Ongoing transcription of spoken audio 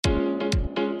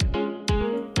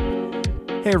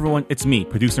Hey everyone, it's me,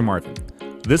 producer Marvin.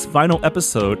 This final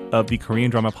episode of the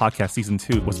Korean Drama Podcast Season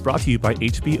 2 was brought to you by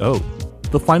HBO.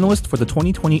 The finalist for the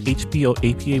 2020 HBO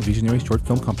APA Visionary Short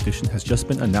Film Competition has just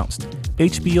been announced.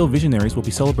 HBO Visionaries will be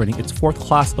celebrating its fourth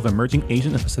class of emerging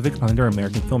Asian and Pacific Islander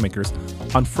American filmmakers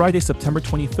on Friday, September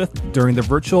 25th during the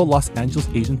virtual Los Angeles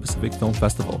Asian Pacific Film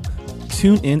Festival.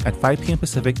 Tune in at 5 p.m.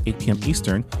 Pacific, 8 p.m.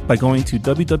 Eastern by going to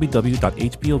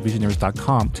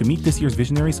www.hbovisionaries.com to meet this year's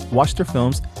visionaries, watch their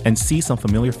films, and see some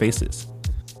familiar faces.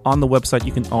 On the website,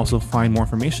 you can also find more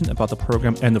information about the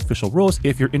program and official rules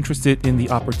if you're interested in the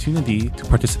opportunity to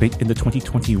participate in the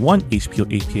 2021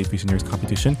 HBO APA Visionaries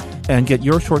competition and get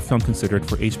your short film considered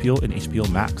for HBO and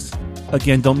HBO Max.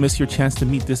 Again, don't miss your chance to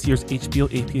meet this year's HBO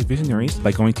APA Visionaries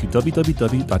by going to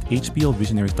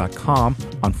www.hbovisionaries.com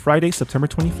on Friday, September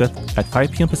 25th at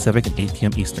 5 p.m. Pacific and 8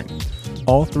 p.m. Eastern.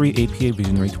 All three APA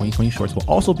Visionary 2020 shorts will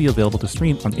also be available to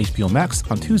stream on HBO Max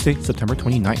on Tuesday, September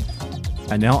 29th.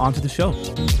 And now on to the show.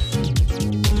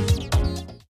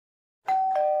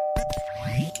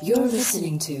 You're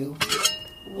listening to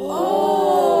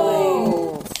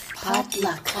Whoa!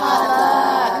 Potluck.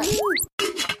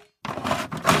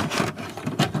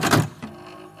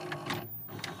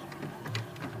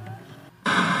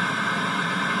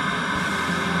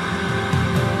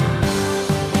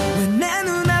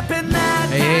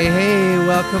 Hey,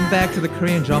 welcome back to the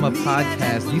Korean Drama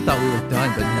Podcast. You thought we were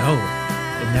done, but no,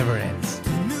 it never ends.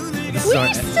 We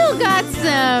still got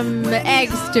some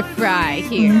eggs to fry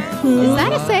here. Is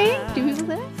that a saying? Do people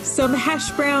say that? Some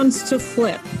hash browns to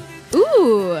flip.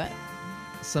 Ooh.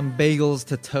 Some bagels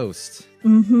to toast.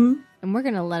 Mm-hmm. And we're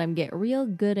going to let them get real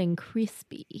good and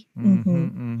crispy.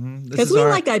 Because we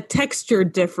like a texture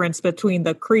difference between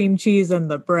the cream cheese and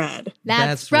the bread.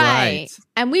 That's right.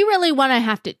 And we really want to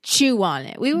have to chew on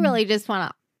it. We really just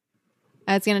want to...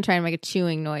 I was going to try and make a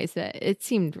chewing noise, but it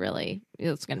seemed really...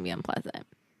 It was going to be unpleasant.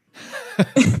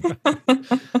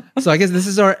 So I guess this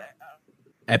is our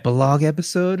epilogue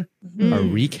episode, our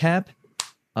recap.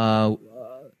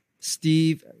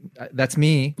 Steve, that's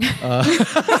me.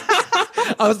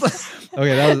 I was like,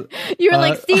 okay, that was. You were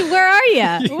like, Steve, where are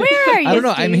you? Where are you? I don't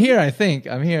know. Steve? I'm here. I think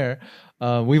I'm here.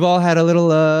 We've all had a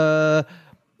little, a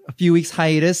few weeks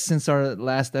hiatus since our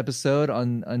last episode.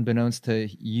 Unbeknownst to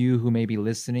you who may be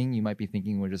listening, you might be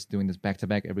thinking we're just doing this back to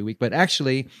back every week, but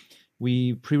actually.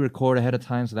 We pre-record ahead of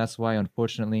time, so that's why,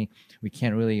 unfortunately, we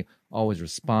can't really always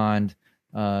respond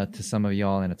to some of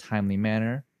y'all in a timely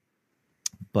manner.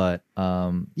 But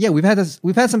yeah, we've had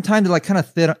some time to like kind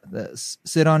of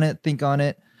sit on it, think on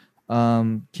it.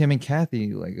 Kim and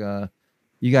Kathy, like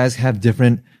you guys have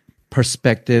different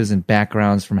perspectives and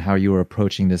backgrounds from how you were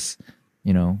approaching this.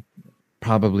 You know,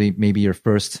 probably maybe your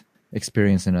first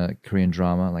experience in a Korean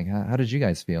drama. Like, how did you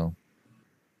guys feel?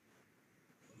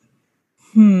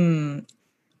 I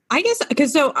guess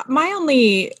because so my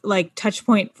only like touch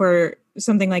point for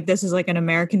something like this is like an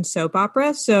American soap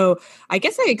opera. So I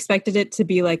guess I expected it to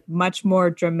be like much more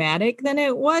dramatic than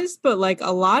it was, but like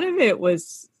a lot of it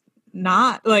was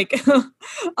not like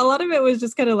a lot of it was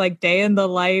just kind of like day in the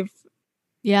life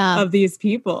of these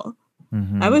people.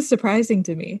 That was surprising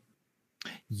to me.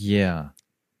 Yeah.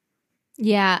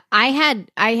 Yeah. I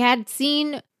had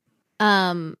seen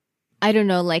I don't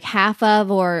know, like half of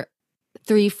or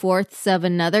 3/4 of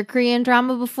another Korean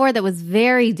drama before that was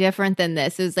very different than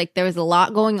this. It was like there was a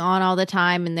lot going on all the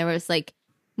time and there was like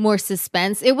more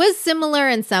suspense. It was similar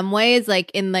in some ways, like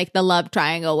in like the love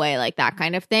triangle way, like that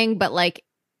kind of thing. But like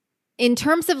in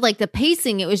terms of like the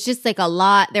pacing, it was just like a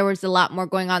lot. There was a lot more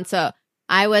going on. So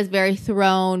I was very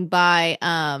thrown by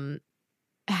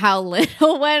how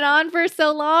little went on for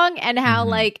so long and how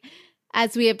like,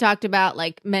 as we have talked about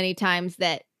like many times,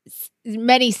 that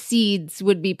many seeds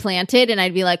would be planted and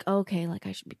I'd be like, okay, like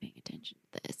I should be paying attention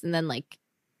to this. And then like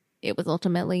it was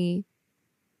ultimately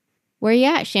where you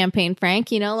at, Champagne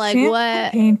Frank? You know, like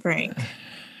Champagne Frank.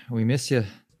 We miss you.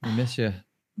 We miss you.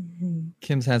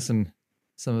 Kim's had some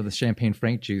of the Champagne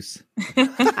Frank juice.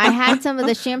 I had some of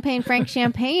the Champagne Frank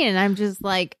champagne and I'm just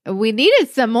like, we needed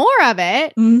some more of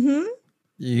it.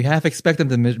 You half expect them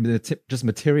to just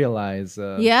materialize.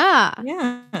 Yeah.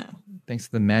 Thanks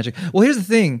to the magic. Well, here's the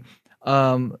thing.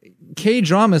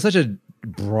 K-drama is such a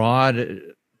broad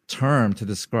term to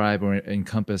describe or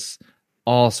encompass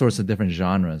all sorts of different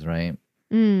genres, right?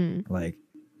 Like,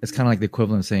 it's kind of like the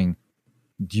equivalent of saying,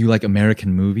 do you like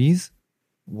American movies?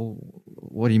 Well,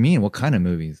 what do you mean? What kind of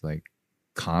movies? Like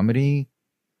comedy,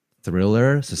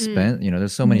 thriller, suspense? You know,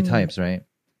 there's so many types, right?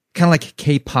 Kind of like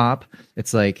K-pop.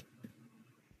 It's like,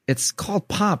 it's called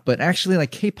pop, but actually like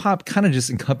K-pop kind of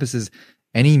just encompasses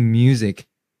any music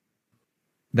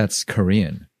that's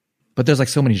Korean. But there's like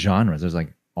so many genres. There's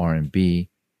like R&B.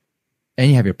 and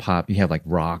you have your pop. You have like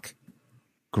rock,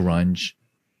 grunge.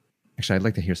 Actually, I'd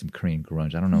like to hear some Korean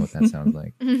grunge. I don't know what that sounds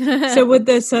like. So would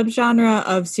the subgenre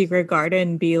of Secret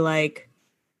Garden be like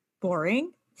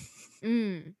boring?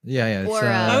 Mm. Yeah. Or,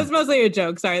 That was mostly a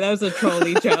joke. Sorry, that was a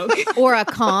trolly joke. Or a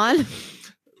con.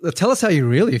 Tell us how you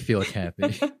really feel,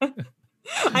 Kathy.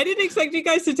 I didn't expect you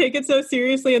guys to take it so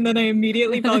seriously, and then I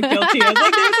immediately felt guilty. I was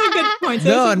like, "There's some good points."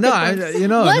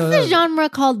 No, What's the genre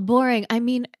called boring? I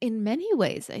mean, in many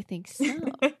ways, I think so.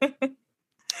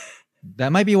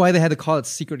 That might be why they had to call it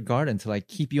Secret Garden, to like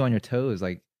keep you on your toes.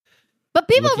 Like, But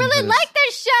people Looking really for this- like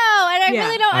this show, and I Yeah.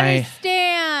 really don't I-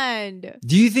 understand.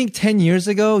 do you think 10 years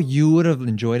ago you would have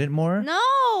enjoyed it more? No,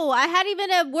 I had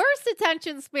even a worse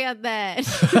attention span then. You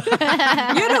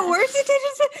had a worse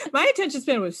attention span? My attention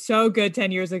span was so good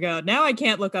 10 years ago. Now I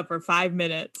can't look up for 5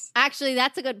 minutes. Actually,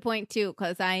 that's a good point too,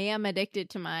 because I am addicted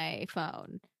to my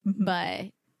phone. But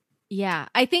yeah,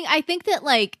 I think that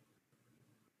like,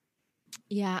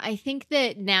 yeah, I think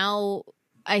now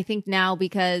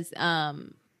because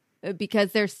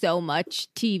there's so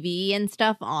much TV and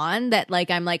stuff on that,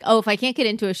 like, I'm like, oh, if I can't get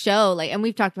into a show, like, and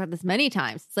we've talked about this many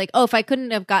times, it's like, oh, if I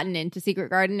couldn't have gotten into Secret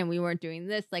Garden and we weren't doing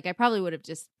this, like, I probably would have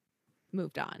just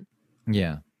moved on.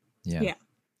 Yeah. Yeah.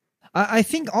 I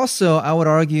think also I would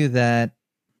argue that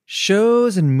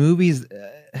shows and movies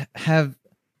have,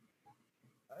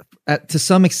 to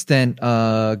some extent,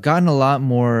 gotten a lot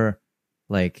more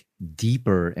like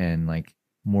deeper and like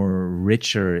more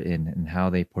richer in how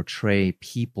they portray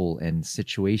people and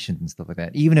situations and stuff like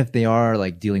that. Even if they are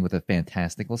like dealing with the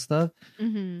fantastical stuff,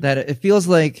 that it feels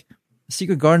like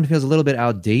Secret Garden feels a little bit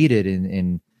outdated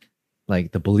in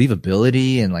like the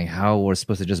believability and like how we're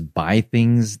supposed to just buy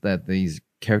things that these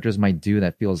characters might do.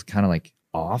 That feels kind of like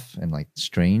off and like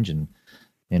strange, and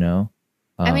you know.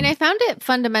 I mean, I found it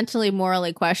fundamentally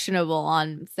morally questionable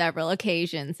on several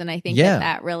occasions, and I think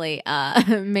that really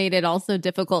made it also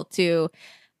difficult to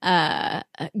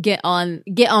get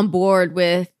on board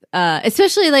with,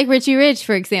 especially like Richie Rich,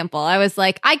 for example. I was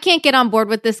like, I can't get on board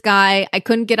with this guy. I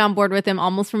couldn't get on board with him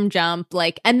almost from jump.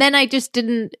 Like, and then I just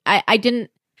didn't. I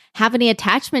didn't have any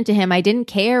attachment to him. I didn't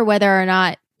care whether or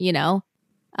not, you know,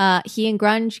 he and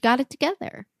grunge got it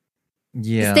together.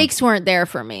 Yeah, The stakes weren't there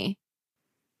for me.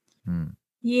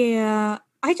 Yeah.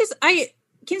 I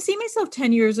can see myself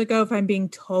 10 years ago, if I'm being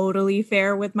totally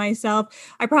fair with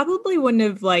myself, I probably wouldn't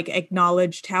have like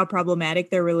acknowledged how problematic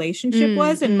their relationship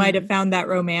was and might have found that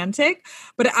romantic.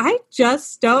 But I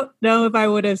just don't know if I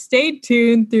would have stayed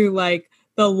tuned through like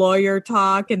the lawyer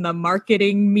talk and the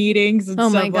marketing meetings and Oh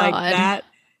my stuff like God. that.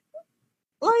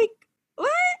 Like,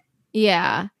 what?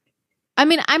 Yeah. I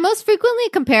mean, I most frequently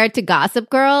compare it to Gossip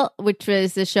Girl, which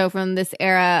was a show from this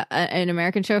era, an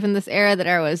American show from this era that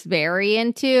I was very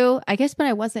into. I guess, but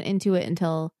I wasn't into it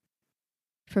until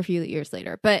for a few years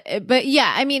later. But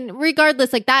yeah, I mean,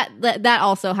 regardless, like that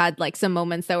also had like some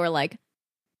moments that were like,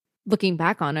 looking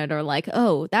back on it, or like,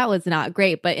 oh, that was not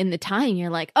great. But in the time, you're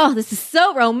like, oh, this is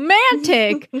so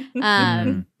romantic.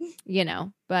 You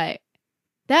know, but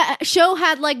that show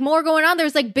had like more going on. There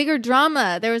was like bigger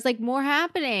drama. There was like more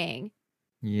happening.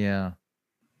 Yeah.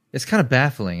 It's kind of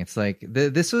baffling. It's like I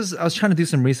was trying to do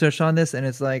some research on this, and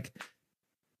it's like,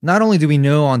 not only do we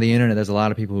know on the internet there's a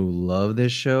lot of people who love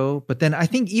this show, but then I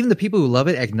think even the people who love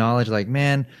it acknowledge, like,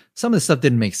 man, some of the stuff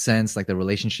didn't make sense. Like the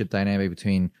relationship dynamic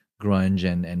between grunge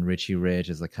and Richie Rich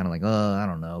is like kind of like, oh, I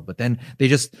don't know. But then they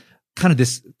just kind of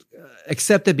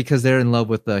accept it because they're in love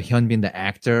with Hyunbin, the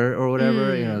actor, or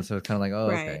whatever. You know, so it's kind of like, oh,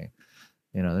 Right. okay.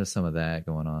 You know, there's some of that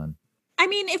going on. I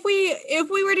mean, if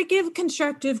we were to give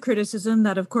constructive criticism,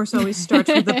 that of course always starts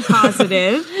with the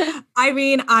positive. I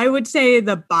mean, I would say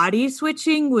the body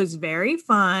switching was very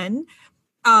fun.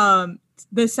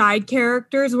 The side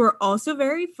characters were also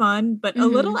very fun, but a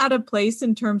little out of place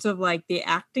in terms of like the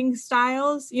acting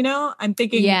styles. You know, I'm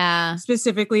thinking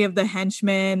specifically of the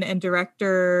henchman and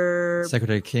director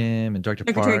Secretary Kim and Director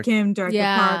Secretary Park. Kim,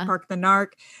 Director Park the Narc.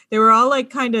 They were all like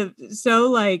kind of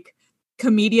so like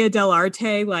commedia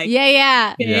dell'arte, like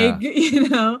big, you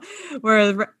know,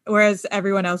 whereas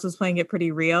everyone else was playing it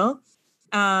pretty real.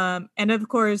 And of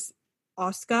course,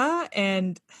 Oscar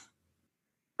and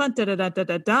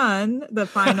the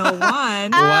final one. Oh,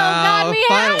 God, we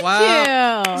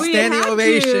had to. Standing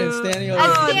ovation. Standing ovation.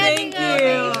 Oh, Standing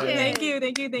thank you.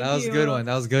 That was a good one.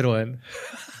 That was a good one.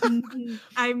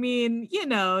 I mean, you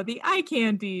know, the eye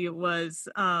candy was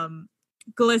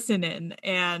glistening,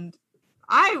 and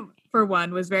I, for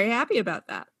one, was very happy about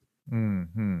that.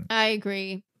 Mm-hmm. I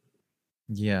agree.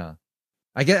 Yeah,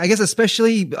 I guess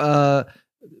especially both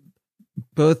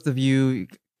of you,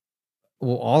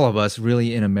 well, all of us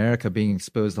really in America being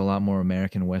exposed to a lot more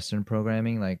American Western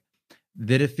programming. Like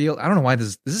did it feel? I don't know why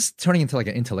this is turning into like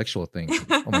an intellectual thing.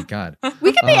 Oh my god.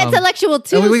 We can be intellectual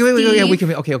too. Oh, wait, yeah, we Steve. can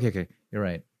be. Okay. You're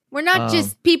right. We're not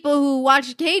just people who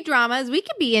watch K-dramas. We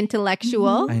can be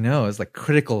intellectual. I know it's like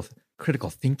critical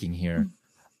thinking here.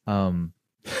 I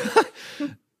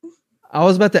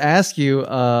was about to ask you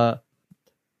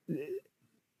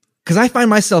because I find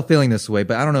myself feeling this way,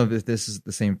 but I don't know if this is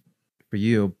the same for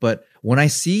you. But when I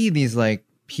see these like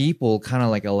people kind of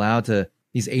like allowed to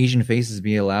these Asian faces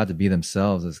be allowed to be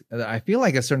themselves, I feel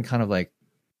like a certain kind of like,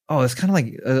 oh, it's kind of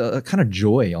like a kind of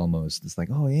joy almost. It's like,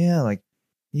 oh yeah, like.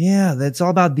 Yeah, that's all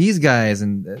about these guys,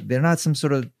 and they're not some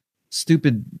sort of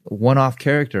stupid one-off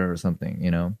character or something, you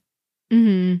know?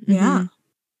 Mm-hmm, Yeah.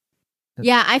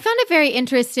 Yeah, I found it very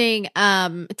interesting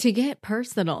to get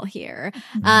personal here.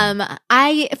 Mm-hmm.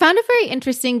 I found it very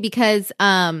interesting because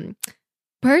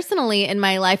personally in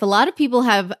my life, a lot of people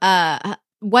have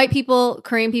white people,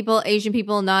 Korean people, Asian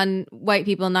people, non-white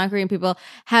people, non-Korean people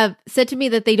have said to me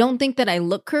that they don't think that I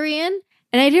look Korean.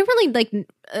 And I didn't really like,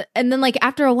 and then like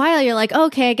after a while, you're like, oh,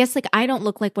 okay, I guess like I don't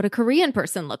look like what a Korean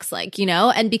person looks like, you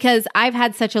know? And because I've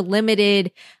had such a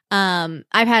limited, I've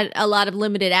had a lot of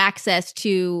limited access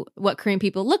to what Korean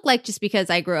people look like just because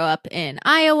I grew up in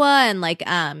Iowa and like,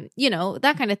 you know,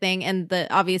 that kind of thing. And the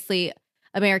obviously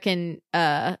American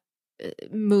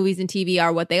movies and TV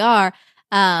are what they are.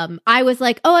 I was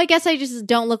like, oh, I guess I just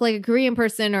don't look like a Korean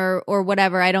person or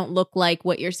whatever. I don't look like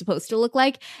what you're supposed to look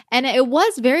like. And it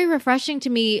was very refreshing to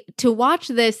me to watch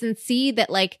this and see that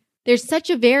like there's such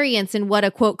a variance in what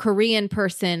a quote Korean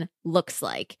person looks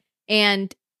like.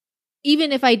 And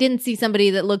even if I didn't see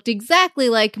somebody that looked exactly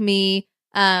like me,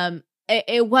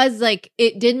 it was like,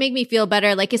 it did make me feel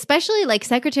better. Like, especially like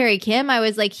Secretary Kim, I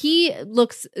was like, he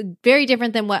looks very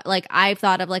different than what like I've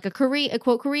thought of like a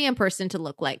quote Korean person to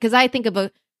look like. Cause I think of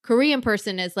a Korean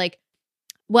person as like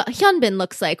what Hyunbin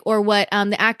looks like or what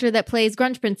the actor that plays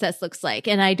Grunge Princess looks like.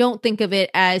 And I don't think of it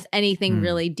as anything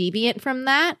really deviant from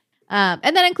that.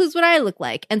 And that includes what I look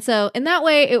like. And so in that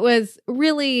way, it was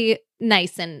really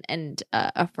nice and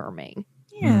affirming.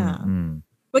 Yeah.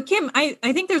 But Kim, I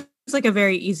think there's like a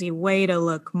very easy way to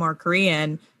look more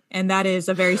Korean, and that is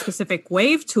a very specific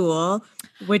wave tool,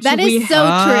 which that is so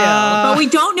true. But we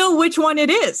don't know which one it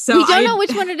is. So we don't know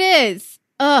which one it is.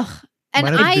 Ugh. And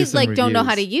Might have to I do some like don't know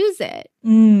how to reviews. use it.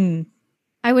 Mm.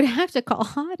 I would have to call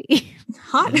Hottie.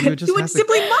 Hot. You would just You would have to-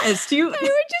 simply must. I would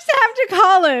just have to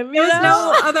call him. There was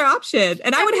no other option,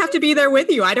 and I would have to be there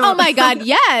with you. I don't. Oh my god,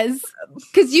 yes,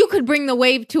 because you could bring the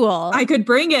wave tool, I could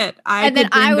bring it. and then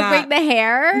I would bring the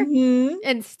hair, Mhm.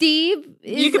 and Steve.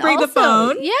 You could bring the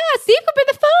phone. Yeah, Steve could bring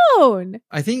the phone.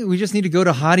 I think we just need to go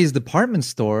to Hottie's department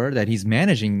store that he's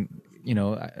managing, you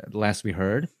know, last we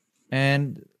heard,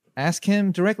 and ask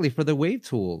him directly for the wave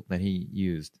tool that he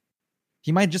used.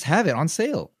 He might just have it on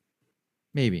sale.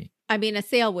 Maybe. I mean, a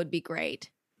sale would be great.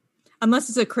 Unless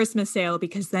it's a Christmas sale,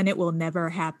 because then it will never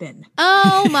happen.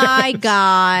 Oh my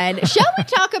god! Shall we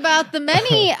talk about the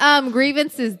many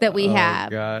grievances that we have?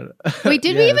 Oh God. Wait,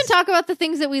 did we even Yes. talk about the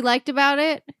things that we liked about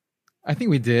it? I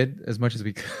think we did as much as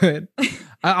we could.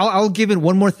 I'll give it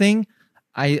one more thing.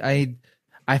 I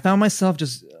found myself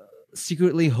just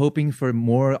secretly hoping for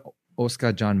more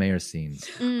Oscar John Mayer scenes.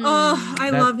 Oh,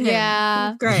 I That- love him.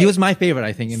 Yeah. Great. He was my favorite,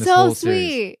 I think, in this So whole sweet.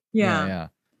 series. yeah.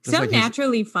 Just So like he's-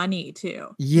 naturally funny too.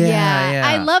 Yeah.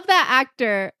 I love that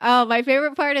actor. Oh, my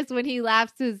favorite part is when he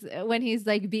laughs when he's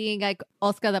like being like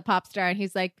Oscar the pop star and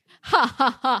he's like ha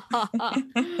ha ha ha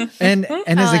ha. And Oh,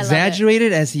 as I love it.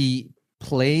 exaggerated as he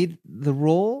played the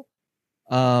role,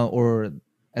 or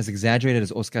as exaggerated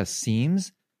as Oscar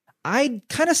seems, I'd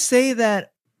kind of say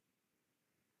that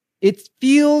it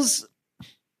feels,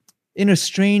 in a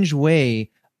strange way,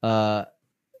 kind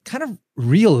of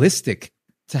realistic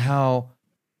to how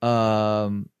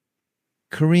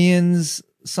Koreans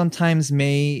sometimes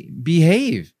may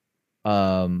behave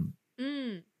Mm.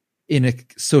 in a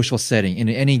social setting, in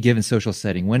any given social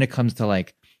setting, when it comes to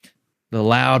like the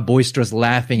loud, boisterous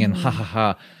laughing and ha ha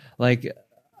ha. Like,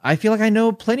 I feel like I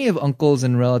know plenty of uncles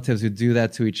and relatives who do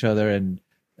that to each other and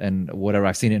whatever.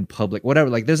 I've seen it in public, whatever.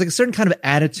 Like, there's like a certain kind of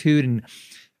attitude and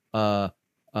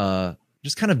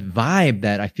just kind of vibe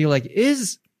that I feel like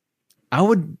is,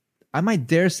 I might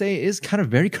dare say, is kind of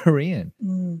very Korean.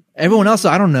 Everyone else,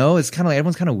 I don't know. It's kind of like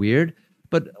everyone's kind of weird,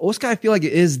 but Oscar, I feel like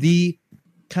it is the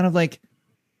kind of like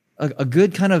a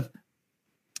good kind of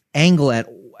angle at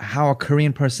how a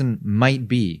Korean person might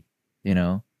be, you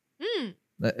know? Mm.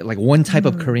 Like one type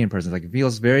of Korean person. Like, it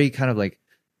feels very kind of like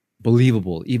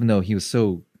believable, even though he was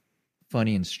so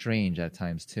funny and strange at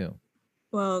times too.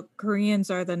 Well, Koreans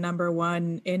are the number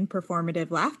one in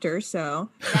performative laughter, so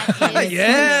That is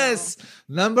Yes,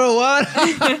 number one.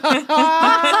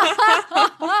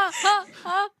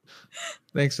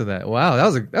 Thanks for that. Wow, that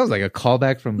was like a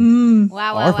callback from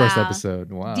Wow, our wow, first wow.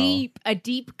 episode. Wow, A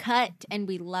deep cut, and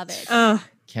we love it.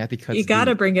 Kathy cuts. you got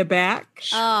to deep. bring it back.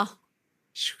 Oh,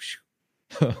 Shoo,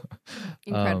 shoo.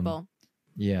 incredible.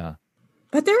 Yeah.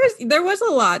 But there was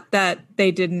a lot that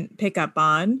they didn't pick up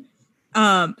on.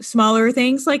 Smaller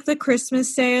things like the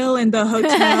Christmas sale and the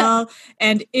hotel,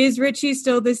 and is Richie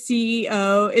still the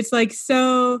CEO? It's like,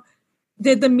 so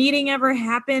did the meeting ever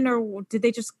happen, or did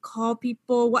they just call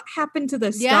people? What happened to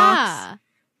the stocks? Yeah.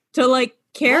 To like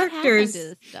What happened characters? to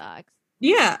the stocks?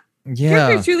 Yeah, Yeah.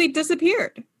 characters really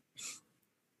disappeared.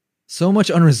 So much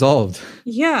unresolved.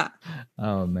 Yeah.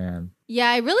 Oh man. Yeah,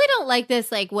 I really don't like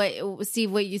this. Like what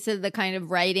you said, the kind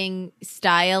of writing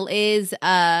style is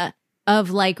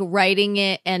of like writing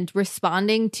it and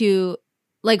responding to,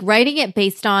 like writing it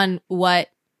based on what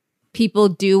people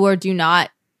do or do not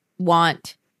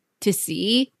want to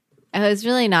see. I was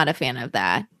really not a fan of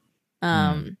that. It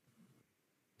kind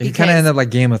Because- of ended up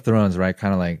like Game of Thrones, right?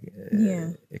 Kind of like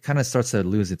Yeah. it kind of starts to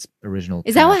lose its original.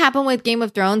 Is that what path. happened with Game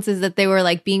of Thrones? Is that they were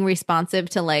like being responsive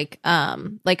to like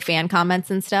fan comments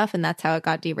and stuff, and that's how it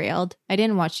got derailed? I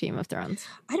didn't watch Game of Thrones.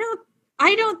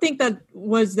 I don't think that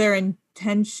was their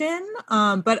intention.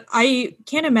 But I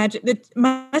can't imagine, it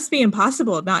must be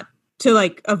impossible not to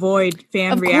like avoid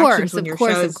fan Of reactions course, when of your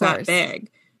course, show of is that course. big.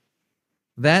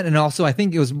 That, and also I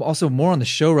think it was also more on the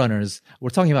showrunners. We're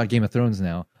talking about Game of Thrones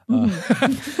now.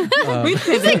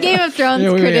 It's a Game of Thrones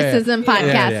Yeah, criticism yeah.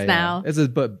 podcast now.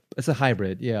 It's a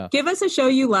hybrid. Yeah. Give us a show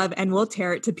you love and we'll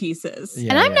tear it to pieces.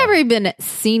 Yeah, And I've yeah. never even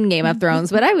seen Game of Thrones,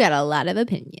 but I've got a lot of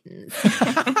opinions.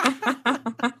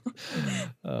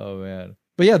 Oh man.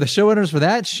 But yeah, the showrunners for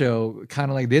that show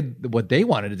kind of like did what they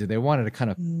wanted to do. They wanted to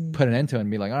kind of put an end to it and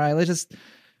be like, all right,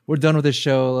 we're done with this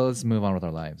show. Let's move on with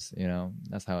our lives. You know,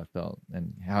 that's how it felt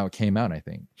and how it came out, I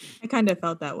think. I kind of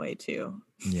felt that way too.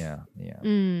 Yeah.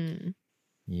 Mm.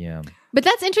 Yeah. But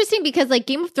that's interesting because like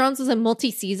Game of Thrones was a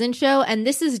multi-season show, and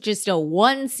this is just a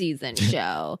one-season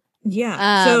show.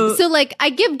 Yeah. So like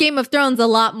I give Game of Thrones a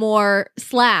lot more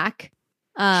slack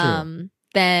than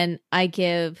I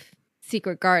give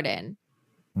Secret Garden.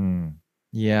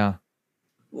 Yeah.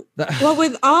 well,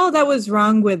 with all that was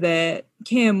wrong with it,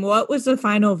 Kim, what was the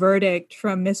final verdict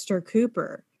from Mr.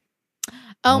 Cooper?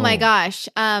 Oh my Oh. gosh.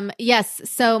 Yes.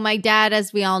 So my dad,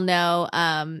 as we all know,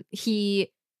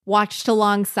 he watched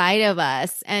alongside of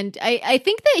us, and I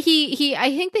think that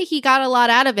he got a lot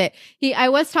out of it. I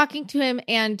was talking to him,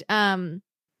 and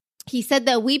he said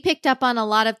that we picked up on a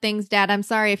lot of things. Dad, I'm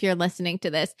sorry if you're listening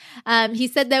to this. He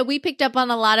said that we picked up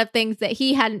on a lot of things that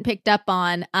he hadn't picked up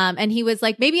on. And he was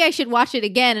like, maybe I should watch it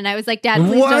again. And I was like, Dad,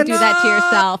 please Why don't do that to not?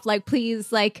 yourself. Like,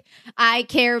 please, like, I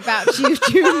care about you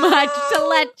too much to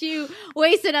let you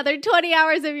waste another 20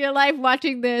 hours of your life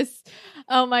watching this.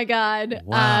 Oh my God.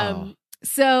 Wow.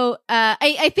 So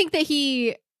I think that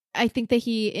he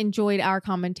enjoyed our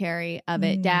commentary of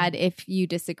it. Dad, if you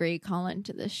disagree, call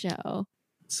into the show.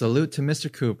 Salute to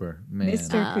Mr. Cooper, man.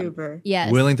 Mr. Cooper.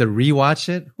 Yes. Willing to rewatch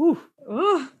it. Whew.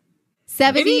 Oh,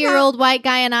 70-year-old white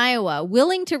guy in Iowa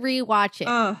willing to rewatch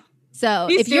it. So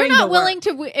he's if you're doing not the willing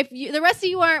to, the rest of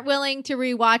you aren't willing to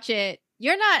rewatch it,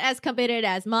 you're not as committed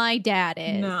as my dad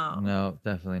is. no.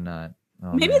 Definitely not.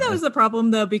 Oh, Maybe man. that was the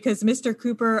problem though, because Mr.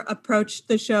 Cooper approached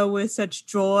the show with such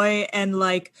joy and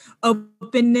like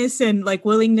openness and like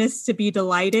willingness to be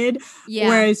delighted. Yeah.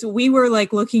 Whereas we were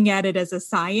like looking at it as a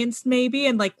science maybe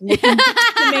and like looking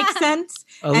to make sense.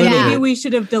 A And little maybe bit. we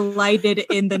should have delighted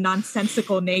in the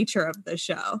nonsensical nature of the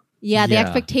show. Yeah, the Yeah.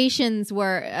 expectations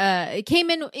were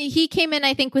he came in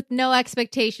I think with no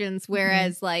expectations,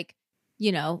 whereas like,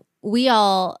 you know, we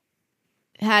all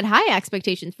had high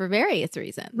expectations for various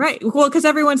reasons. Right. Well, because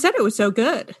everyone said it was so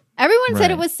good. Everyone said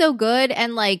Right. it was so good,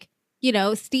 and like, you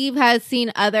know, Steve has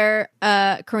seen other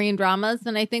Korean dramas,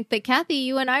 and I think that Kathy,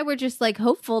 you and I were just like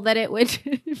hopeful that it would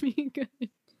be good.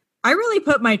 I really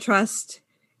put my trust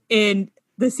in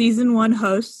the season 1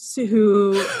 hosts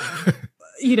who,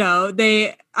 you know,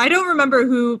 I don't remember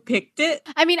who picked it.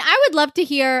 I mean, I would love to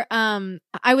hear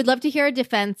a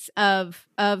defense of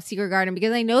Secret Garden,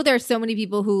 because I know there's so many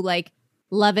people who like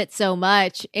love it so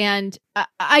much, and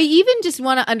I even just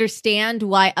want to understand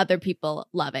why other people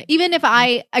love it. Even if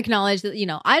I acknowledge that, you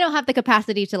know, I don't have the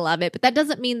capacity to love it, but that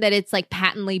doesn't mean that it's like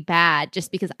patently bad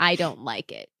just because I don't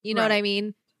like it. You know what Right. I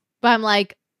mean? But I'm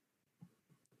like,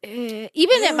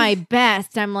 even at my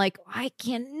best, I'm like, I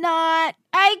can't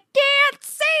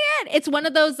say it. It's one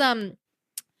of those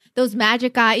those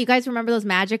magic eye. You guys remember those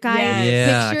magic eye Yes.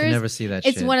 Yeah, I pictures? can never see that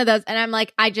It's shit. one of those, and I'm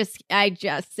like, I just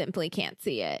simply can't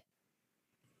see it.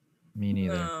 Me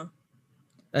neither.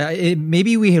 No.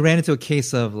 Maybe we ran into a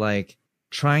case of like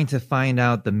trying to find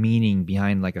out the meaning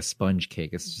behind like a sponge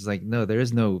cake. It's just like, no, there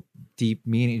is no deep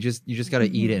meaning. You just got to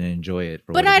eat it and enjoy it.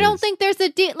 For But what I it don't is. think there's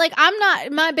a like. I'm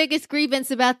not. My biggest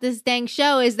grievance about this dang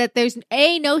show is that there's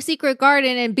A, no secret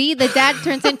garden, and B, the dad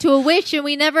turns into a witch, and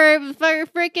we never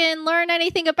freaking learn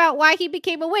anything about why he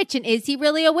became a witch, and is he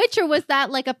really a witch, or was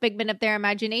that like a figment of their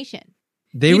imagination?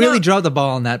 They You really know- dropped the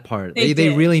ball on that part. They They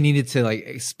did. really needed to like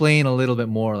explain a little bit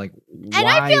more, like why. And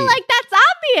I feel like that's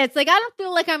obvious. Like I don't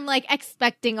feel like I'm like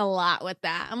expecting a lot with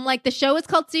that. I'm like, the show is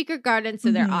called Secret Garden,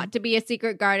 so there Mhm. ought to be a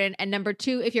secret garden. And number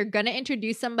two, if you're gonna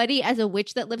introduce somebody as a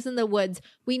witch that lives in the woods,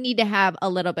 we need to have a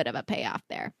little bit of a payoff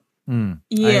there. I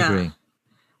Yeah. agree.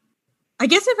 I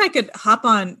guess if I could hop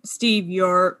on, Steve,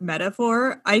 your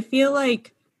metaphor, I feel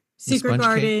like The Secret sponge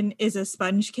Garden is a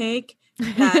sponge cake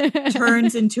that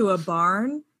turns into a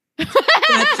barn,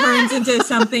 that turns into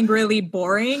something really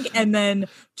boring, and then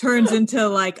turns into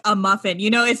like a muffin. You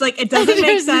know, it's like it doesn't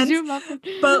make sense,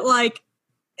 but like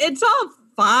it's all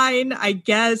fine, I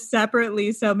guess,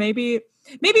 separately. So maybe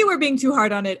we're being too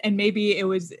hard on it, and maybe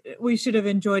we should have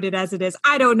enjoyed it as it is.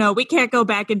 I don't know. We can't go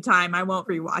back in time. I won't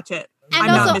rewatch it. And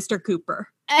I'm also- not Mr. Cooper.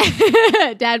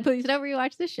 Dad, please don't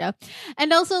rewatch this show.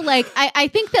 And also, like, I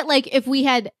think that like if we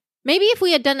had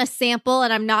done a sample,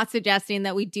 and I'm not suggesting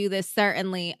that we do this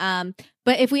certainly,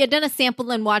 but if we had done a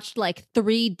sample and watched like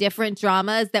 3 different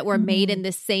dramas that were made in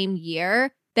this same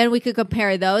year, then we could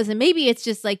compare those. And maybe it's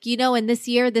just like, you know, in this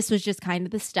year, this was just kind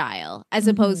of the style, as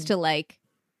opposed to like,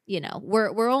 you know,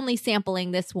 we're only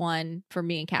sampling this one for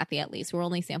me and Kathy, at least. We're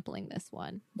only sampling this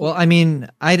one. Well, I mean,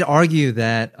 I'd argue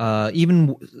that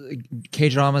even K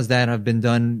dramas that have been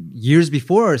done years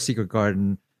before Secret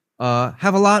Garden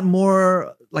have a lot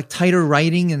more like tighter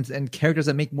writing and characters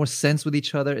that make more sense with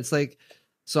each other. It's like,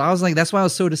 so I was like, that's why I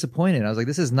was so disappointed. I was like,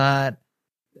 this is not.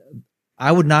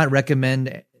 I would not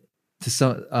recommend to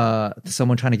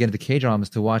someone trying to get into K dramas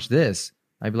to watch this.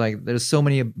 I'd be like, there's so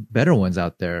many better ones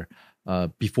out there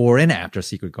before and after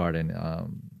Secret Garden.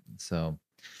 So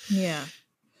Yeah.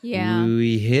 Yeah.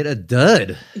 we hit a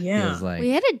dud. Yeah. Feels like. We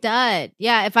hit a dud.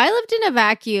 Yeah, if I lived in a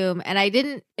vacuum and I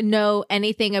didn't know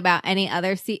anything about any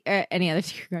other Secret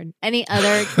Garden, any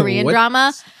other Korean What?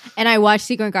 drama, and I watched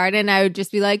Secret Garden, I would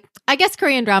just be like, I guess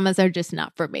Korean dramas are just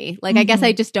not for me. Like, I guess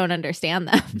I just don't understand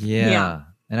them. Yeah. Yeah.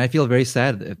 And I feel very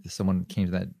sad if someone came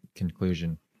to that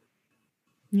conclusion.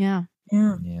 Yeah.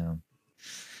 Yeah. Yeah.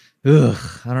 Ugh,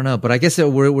 I don't know, but I guess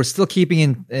we're still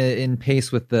keeping in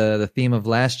pace with the theme of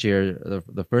last year,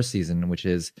 the first season, which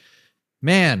is,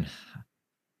 man,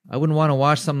 I wouldn't want to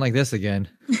watch something like this again.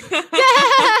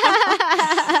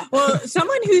 Well,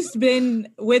 someone who's been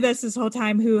with us this whole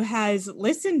time, who has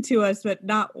listened to us but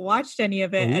not watched any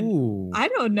of it, and Ooh. I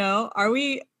don't know. I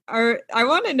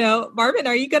want to know, Marvin,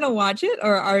 are you going to watch it,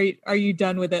 or are you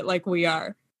done with it like we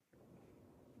are?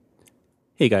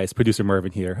 Hey guys, producer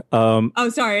Marvin here. Oh,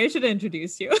 sorry, I should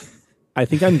introduce you. I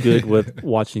think I'm good with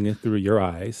watching it through your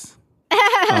eyes.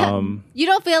 You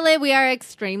don't feel it? We are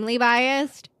extremely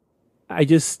biased.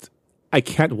 I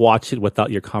can't watch it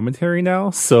without your commentary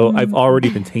now, so I've already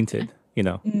been tainted, you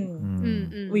know.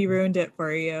 Mm-mm. We ruined it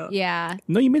for you. Yeah.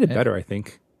 No, you made it better, I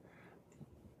think.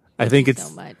 I think Thank you it's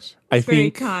so much. I Very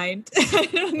think kind.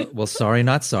 Well, sorry,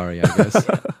 not sorry, I guess.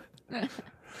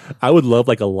 I would love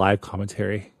like a live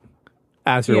commentary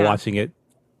as you're Yeah. watching it.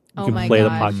 You Oh can my play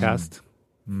gosh. the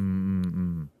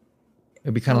podcast.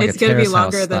 It'd be kind of like It's a going to be Terrace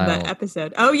House longer than style. the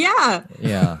episode. Oh, yeah.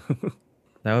 Yeah,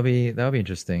 that would be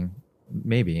interesting.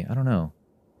 Maybe, I don't know.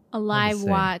 A live say.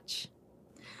 watch.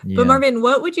 Yeah. But Marvin,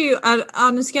 what would you,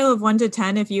 on a scale of 1 to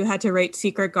 10, if you had to rate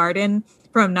Secret Garden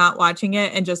from not watching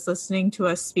it and just listening to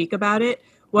us speak about it,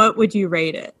 what would you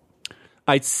rate it?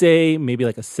 I'd say maybe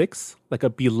like a 6, like a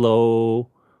below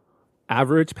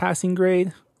average passing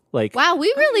grade. Like Wow,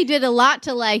 we really did a lot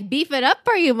to like beef it up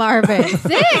for you, Marvin.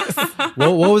 6,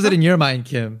 what was it in your mind,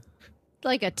 Kim?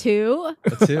 like a 2.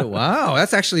 A 2. Wow,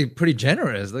 that's actually pretty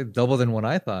generous. Like double than what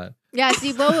I thought. Yeah.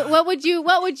 See, what would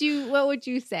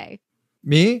you say?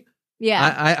 Me?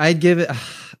 Yeah. I'd give it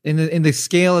in the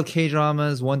scale of K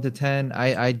dramas 1 to 10.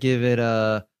 I'd give it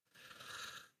a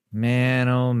man.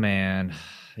 Oh man,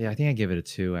 yeah. I think I give it a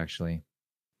 2. Actually,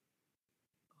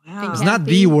 Wow. it's not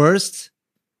Kathy? the worst,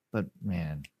 but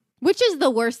man, Which is the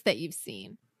worst that you've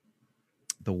seen?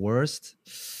 the worst.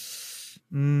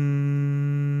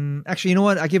 Actually, you know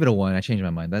what? I give it a 1. I changed my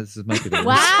mind. This might be the worst.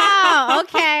 Wow.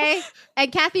 Okay.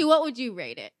 And Kathy, what would you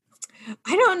rate it?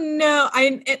 I don't know.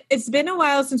 It's been a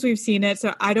while since we've seen it,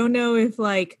 so I don't know if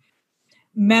like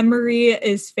memory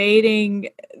is fading,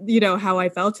 how I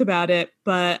felt about it,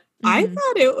 but I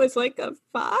thought it was like a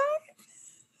 5.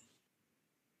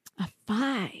 A 5.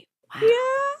 Wow.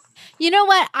 Yeah. You know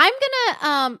what? I'm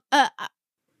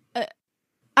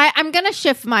gonna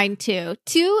shift mine too.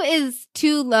 2 is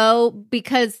too low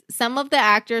because some of the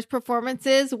actors'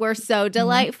 performances were so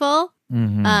delightful.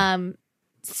 Mhm.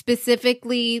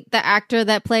 Specifically, the actor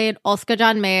that played Oscar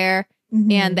John Mayer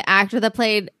and the actor that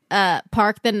played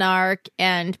Park the Narc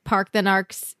and Park the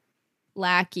Narc's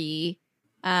lackey,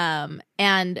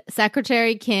 and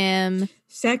Secretary Kim.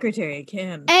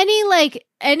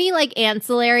 Any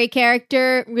ancillary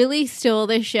character really stole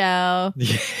the show.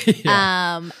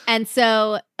 Yeah. And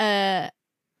so I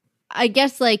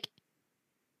guess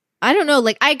I don't know,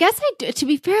 I guess to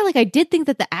be fair, I did think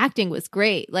that the acting was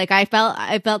great. I felt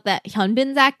that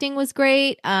Hyunbin's acting was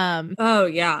great. Oh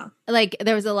yeah.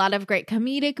 There was a lot of great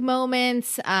comedic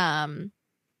moments. I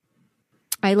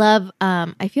love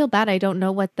I feel bad I don't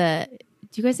know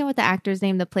do you guys know what the actor's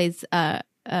name that plays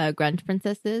Grunge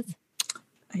Princess is?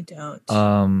 I don't.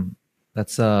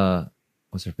 That's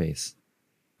what's her face?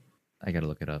 I gotta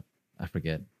look it up. I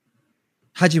forget.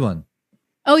 Hajiwon.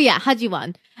 Oh yeah,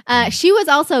 Hajiwon. She was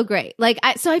also great.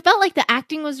 So I felt like the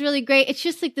acting was really great. It's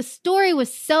just the story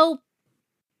was so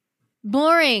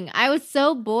boring. I was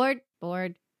so bored.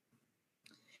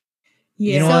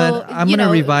 Yeah. You know So, what? I'm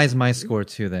gonna revise my score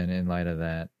too. Then, in light of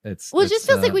that, It just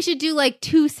feels like we should do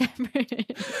 2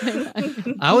 separate.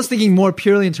 I was thinking more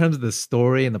purely in terms of the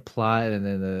story and the plot and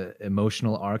then the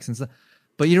emotional arcs and stuff.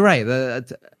 But you're right.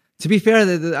 To be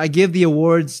fair, I give the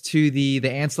awards to the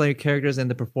ancillary characters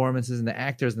and the performances and the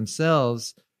actors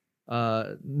themselves.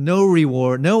 No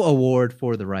award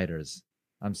for the writers.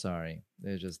 I'm sorry.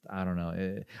 They're just, I don't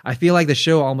know. I feel like the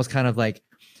show almost kind of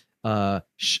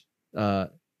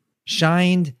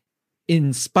shined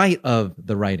in spite of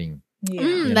the writing.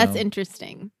 Yeah. That's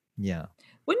interesting. Yeah.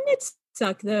 Wouldn't it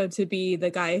suck though to be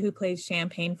the guy who plays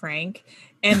Champagne Frank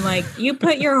and you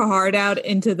put your heart out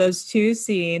into those 2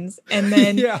 scenes and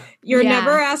then you're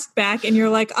never asked back and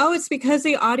you're like, oh, it's because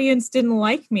the audience didn't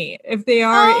like me. If they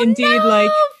are indeed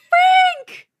Frank!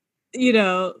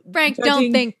 Frank, judging-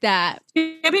 don't think that.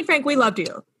 Champagne Frank, we loved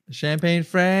you. Champagne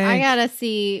Frank. I gotta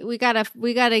see. We gotta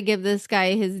give this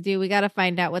guy his due. We gotta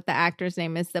find out what the actor's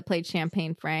name is that played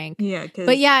Champagne Frank. Yeah,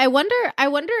 but yeah, I wonder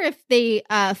if they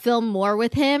film more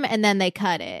with him and then they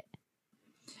cut it.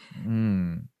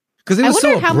 Because it was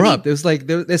so abrupt. It was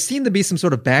there seemed to be some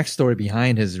sort of backstory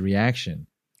behind his reaction.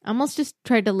 I almost just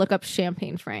tried to look up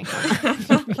Champagne Frank.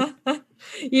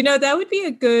 That would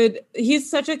be he's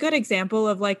such a good example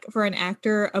of for an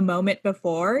actor a moment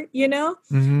before,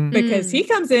 because he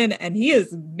comes in and he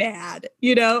is mad,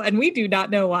 and we do not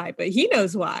know why, but he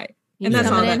knows why. And that's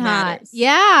all that matters.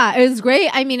 Yeah, it was great.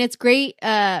 I mean, it's great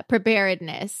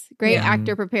preparedness, great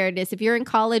actor preparedness. If you're in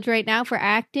college right now for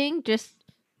acting, just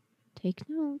take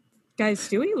notes. Guys,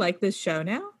 do we like this show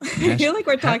now? I feel like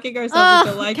we're talking ourselves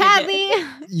into liking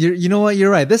it. You know what? You're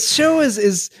right. This show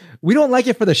is we don't like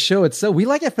it for the show itself. We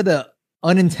like it for the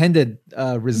unintended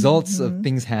results of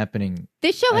things happening.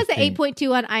 This show has an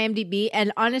 8.2 on IMDb,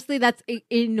 and honestly, that's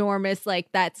enormous.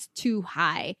 That's too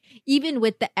high. Even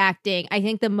with the acting, I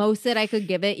think the most that I could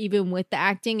give it, even with the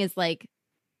acting, is a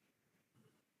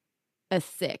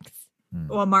 6.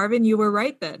 Well, Marvin, you were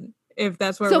right then. If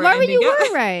that's where we're Marvin, you up.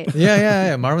 were right.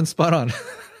 Yeah. Marvin's spot on.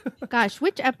 Gosh,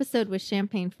 which episode was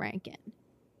Champagne Frank in?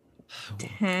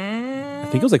 10? I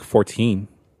think it was 14.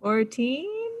 14?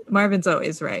 Marvin's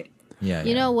always right. Yeah.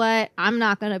 You know what? I'm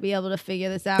not going to be able to figure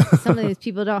this out because some of these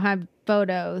people don't have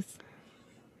photos.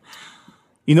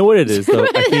 You know what it is, though?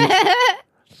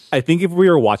 I think if we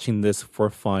were watching this for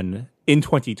fun in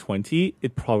 2020,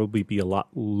 it'd probably be a lot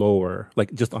lower,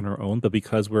 just on our own. But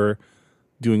because we're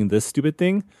doing this stupid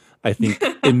thing, I think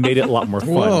it made it a lot more fun.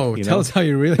 Whoa, tell us how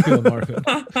you really feel, Marvin.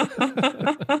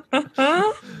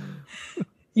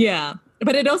 Yeah.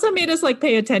 But it also made us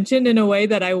pay attention in a way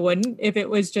that I wouldn't if it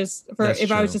was just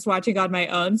I was just watching on my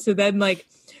own. So then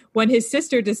when his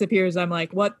sister disappears, I'm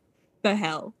like, what the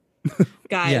hell?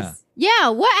 Guys. Yeah,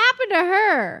 what happened to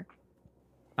her?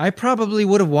 I probably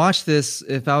would have watched this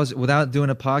if I was without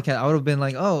doing a podcast. I would have been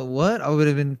like, oh, what? I would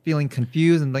have been feeling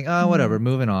confused and whatever,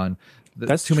 moving on.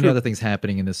 That's too many other things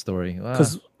happening in this story.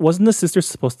 Because wasn't the sister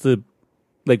supposed to,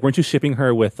 weren't you shipping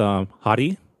her with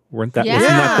Hottie? Wasn't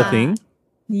that the thing?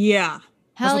 Yeah.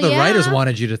 That's what the writers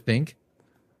wanted you to think.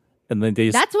 And then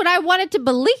that's what I wanted to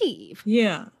believe.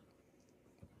 Yeah.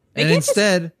 And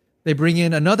instead, they bring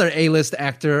in another A-list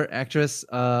actress,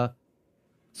 Son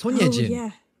Ye-jin.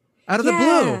 Yeah. Out of the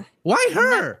blue. Why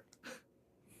her?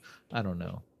 I don't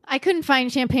know. I couldn't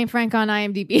find Champagne Frank on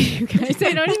IMDb, you guys.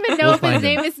 I don't even know We'll if his find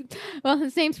name him. is. Well,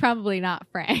 his name's probably not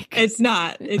Frank. It's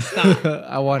not. It's not.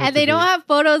 I want. And they don't have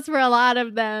photos for a lot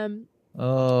of them.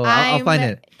 Oh, I'll find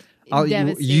it.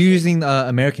 Devastated. Using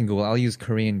American Google. I'll use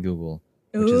Korean Google.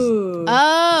 Which is- Ooh.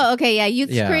 Oh, okay. Yeah. Use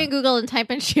Yeah. Korean Google and type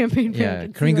in Champagne Frank. Yeah,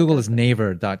 and see Korean what Google comes is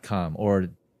naver.com or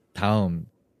Daum.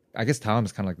 I guess Daum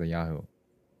is kind of like the Yahoo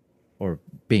or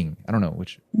Bing. I don't know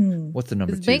which. Hmm. What's the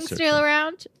number Is two? Bing search still for?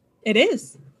 around? It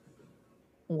is.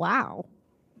 Wow.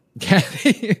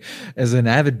 Kathy, as an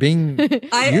avid Bing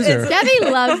user,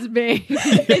 Debbie loves Bing.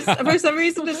 It's, for some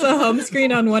reason, it's a home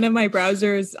screen on one of my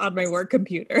browsers on my work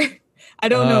computer. I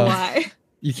don't know Oh. why.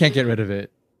 you can't get rid of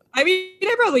it. I mean,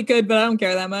 I probably could, but I don't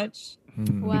care that much.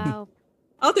 Hmm. Wow.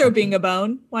 I'll throw Bing a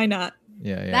bone. Why not?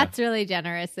 Yeah, yeah. That's really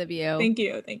generous of you. Thank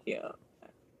you. Thank you.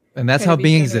 and that's Try how to be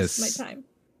Bing generous with exists. My time.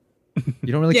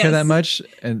 You don't really care Yes. that much,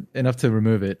 and enough to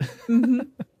remove it.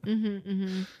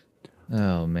 Mhm.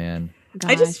 Oh man.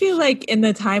 I just feel like in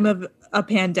the time of a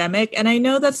pandemic, and I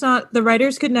know that's not, the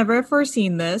writers could never have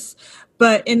foreseen this,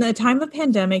 but in the time of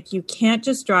pandemic, you can't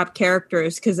just drop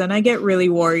characters because then I get really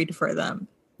worried for them.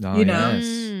 Oh, You know? yes.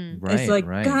 Mm. Right, It's like,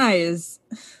 right. guys,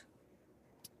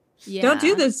 Yeah. don't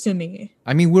do this to me.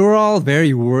 I mean, we were all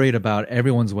very worried about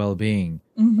everyone's well-being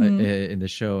Mhm. in the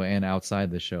show and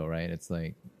outside the show, right? It's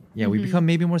like, yeah, we Mhm. become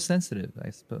maybe more sensitive, I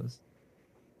suppose.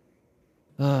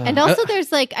 And also,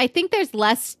 there's like, I think there's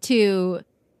less to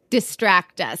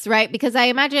distract us, right? Because I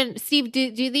imagine, Steve,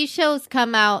 do these shows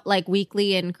come out like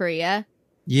weekly in Korea?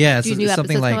 yeah, do so new it's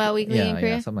something episodes like come out weekly in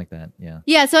Korea? something like that. Yeah,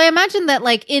 Yeah, so I imagine that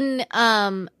like in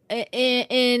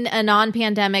a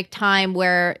non-pandemic time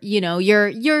where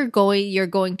you're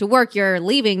going to work, you're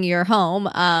leaving your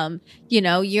home,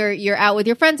 you're out with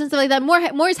your friends and stuff like that.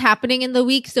 More is happening in the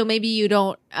week, so maybe you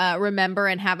don't remember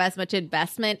and have as much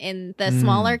investment in the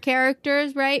smaller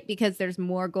characters, right? Because there's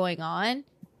more going on.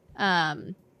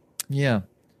 yeah,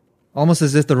 almost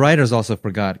as if the writers also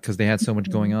forgot because they had so much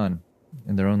going on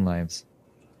in their own lives.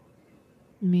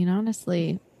 I mean,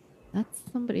 honestly, that's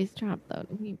somebody's job, though.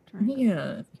 To keep track of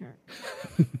Yeah.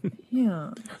 characters.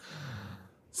 Yeah.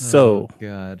 So, Oh,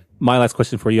 God, my last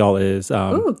question for y'all is: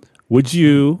 Ooh. would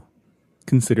you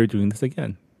consider doing this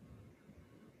again?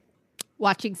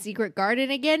 Watching Secret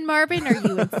Garden again, Marvin? Are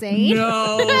you insane?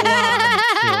 No.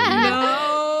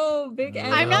 No. Big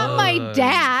N. I'm not my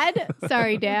dad.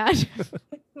 Sorry, Dad.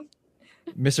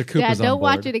 Mr. Cooper's Dad, on don't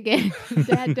watch board. it again.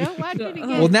 Dad, don't watch it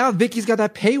again. Well, now Vicky's got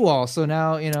that paywall, so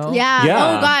now you know. yeah.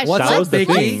 Yeah, Oh gosh. What's that up, was the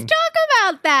Vicky? thing. Let's talk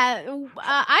about that.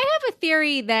 I have a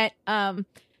theory that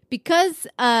because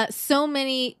so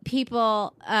many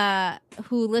people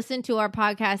who listen to our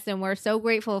podcast, and we're so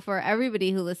grateful for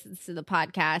everybody who listens to the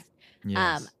podcast,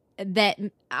 Yes. that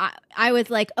I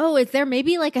was like, oh, is there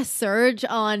maybe like a surge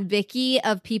on Vicky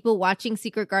of people watching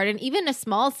Secret Garden, even a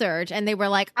small surge? And they were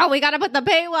like, oh, we got to put the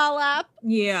paywall up.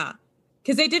 Yeah.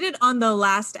 Because they did it on the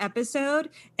last episode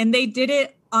and they did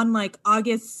it on like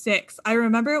August 6th. I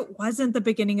remember it wasn't the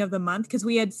beginning of the month because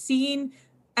we had seen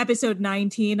episode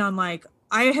 19 on like,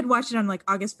 I had watched it on like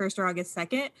August 1st or August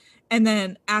 2nd. And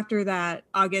then after that,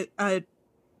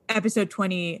 episode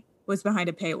 20 was behind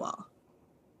a paywall.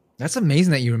 That's amazing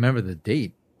that you remember the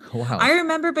date. Wow. I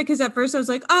remember because at first I was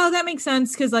like, oh, that makes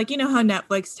sense. Because like, you know how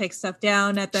Netflix takes stuff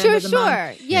down at the end of the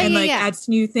month. Yeah, and yeah, like yeah. adds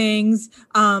new things.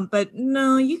 But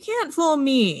no, you can't fool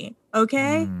me.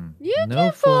 Okay. Mm. You No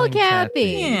can fool fooling Kathy.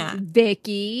 Yeah.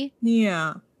 Vicky.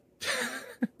 Yeah.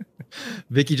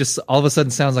 Vicky just all of a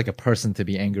sudden sounds like a person to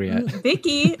be angry at.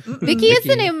 Vicky. Mm-mm. Vicky is the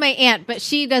Vicky. name of my aunt, but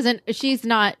she doesn't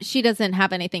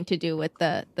have anything to do with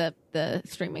the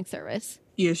streaming service.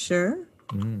 You sure?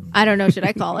 Mm. I don't know. Should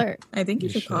I call her? I think you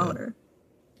You should call should. her.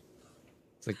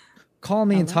 It's like, call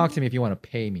me and talk to me if you want to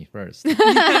pay me first.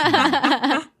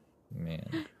 Man.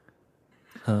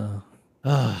 Ah.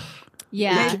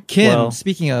 Yeah. Kim, Well-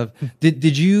 speaking of, do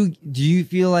you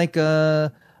feel like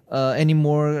any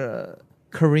more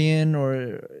Korean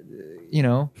or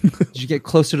did you get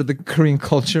closer to the Korean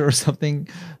culture or something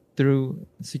through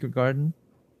Secret Garden?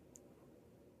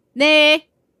 Nah.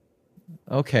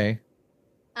 Okay.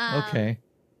 Um, Okay.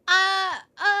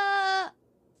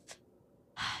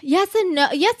 Yes and no.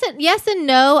 Yes and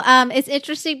no. It's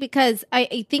interesting because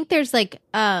I think there's like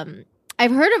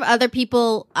I've heard of other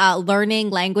people learning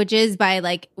languages by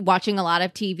like watching a lot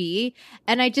of TV,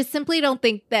 and I just simply don't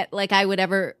think that like I would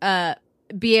ever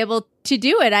be able to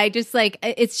do it. I just like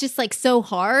it's just like so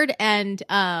hard, and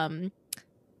I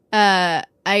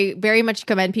very much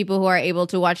commend people who are able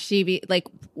to watch TV, like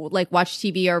watch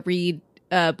TV or read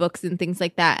books and things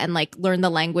like that, and like learn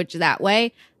the language that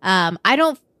way. I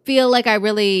don't feel like I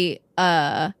really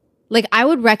like I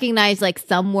would recognize like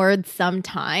some words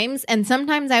sometimes, and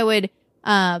sometimes I would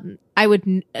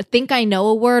think I know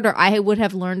a word, or I would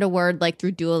have learned a word like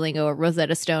through Duolingo or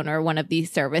Rosetta Stone or one of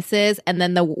these services, and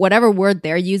then the whatever word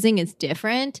they're using is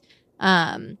different.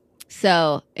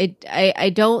 So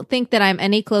I don't think that I'm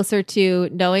any closer to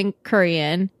knowing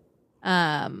Korean.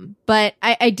 But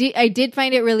I did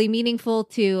find it really meaningful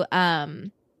to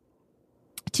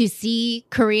see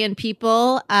Korean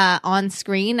people on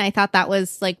screen. I thought that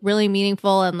was like really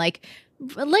meaningful, and like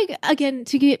again,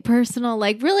 to get personal,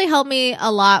 like really helped me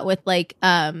a lot with like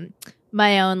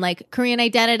my own like Korean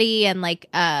identity and like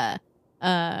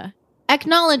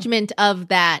acknowledgement of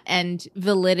that and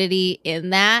validity in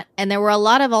that. And there were a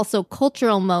lot of also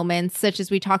cultural moments, such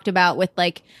as we talked about with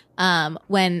like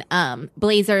when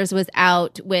Blazers was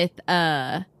out with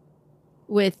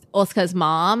Oska's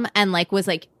mom, and like was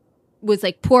like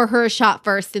pour her a shot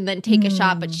first and then take a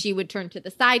shot, but she would turn to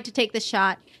the side to take the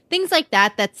shot. Things like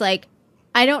that. That's like,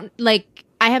 I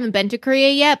haven't been to Korea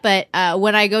yet, but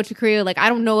when I go to Korea, like I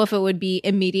don't know if it would be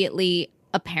immediately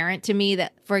apparent to me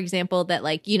that, for example, that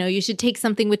like, you know, you should take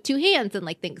something with two hands and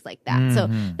like things like that. So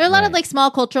there are a lot of like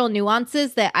small cultural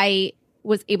nuances that I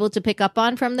was able to pick up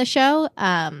on from the show.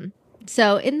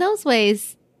 So in those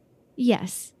ways,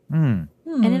 yes. And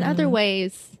in other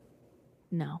ways,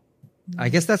 no. I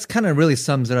guess that's kind of really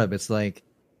sums it up. It's like,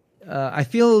 I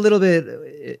feel a little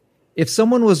bit, if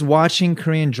someone was watching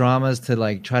Korean dramas to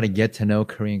like try to get to know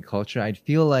Korean culture, I'd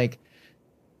feel like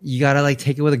you gotta like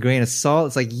take it with a grain of salt.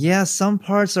 It's like, yeah, some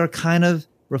parts are kind of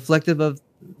reflective of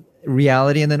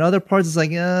reality, and then other parts is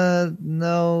like,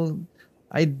 no,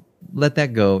 I let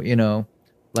that go, you know?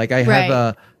 Like I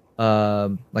have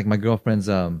like my girlfriend's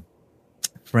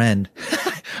friend,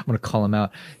 I'm gonna call him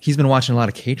out. He's been watching a lot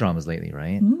of K-dramas lately,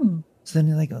 right? So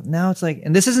then like now it's like,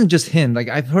 and this isn't just him. Like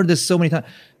I've heard this so many times.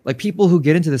 Like people who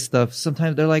get into this stuff,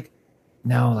 sometimes they're like,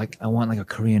 no, like I want like a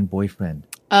Korean boyfriend.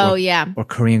 Oh, or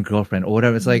Korean girlfriend or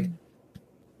whatever. It's like,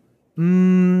 I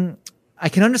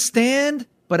can understand,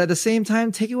 but at the same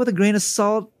time, take it with a grain of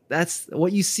salt. That's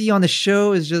what you see on the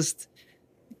show is just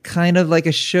kind of like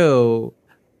a show,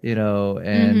 you know,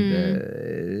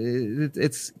 and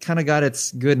it's kind of got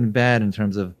its good and bad in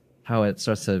terms of how it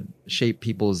starts to shape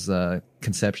people's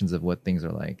conceptions of what things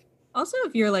are like. Also,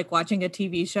 if you're like watching a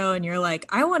TV show and you're like,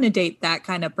 I want to date that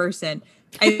kind of person,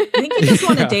 I think you just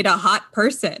want to date a hot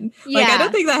person. Like, I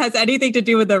don't think that has anything to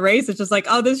do with the race. It's just like,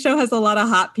 oh, this show has a lot of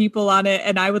hot people on it,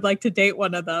 and I would like to date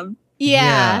one of them.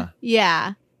 Yeah.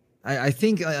 I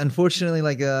think, unfortunately,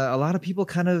 like a lot of people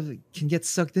kind of can get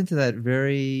sucked into that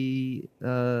very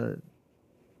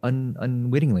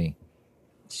unwittingly.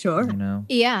 Sure. You know?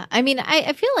 Yeah. I mean,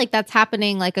 I feel like that's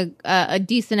happening like a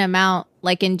decent amount,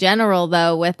 like in general,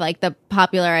 though, with like the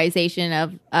popularization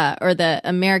of or the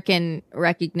American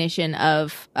recognition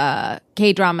of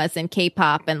K-dramas and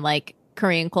K-pop and like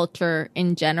Korean culture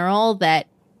in general, that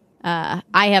I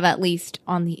have, at least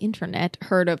on the internet,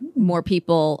 heard of more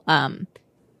people kind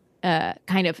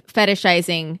of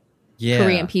fetishizing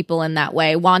Korean people in that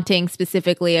way, wanting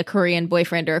specifically a Korean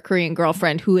boyfriend or a Korean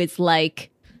girlfriend who is like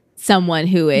someone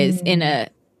who is in a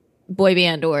boy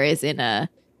band or is in a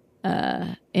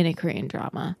Korean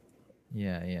drama.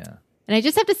 Yeah. And I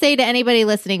just have to say to anybody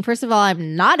listening, first of all,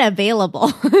 I'm not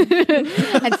available.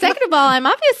 And second of all, I'm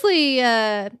obviously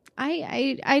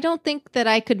I don't think that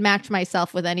I could match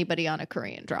myself with anybody on a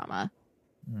Korean drama.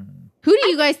 Who do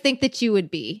you guys think that you would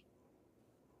be?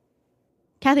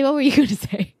 Kathy, what were you going to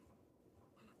say?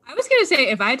 I was going to say,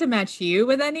 if I had to match you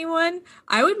with anyone,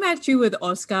 I would match you with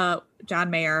Oska John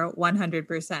Mayer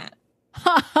 100%.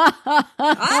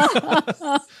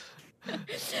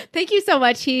 Thank you so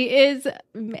much. He is,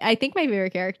 I think, my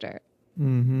favorite character.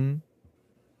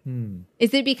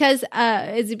 Is it because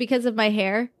of my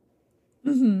hair?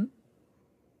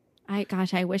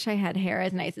 I wish I had hair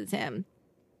as nice as him.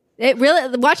 It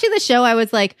really, watching the show, I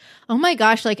was like, oh my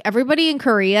gosh, like everybody in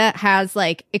Korea has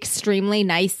like extremely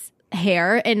nice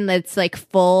hair, and it's like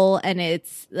full, and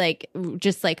it's like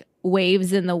just like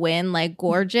waves in the wind, like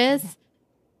gorgeous.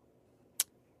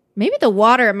 Maybe the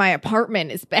water in my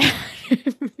apartment is bad.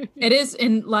 It is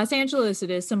in Los Angeles. It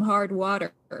is some hard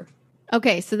water.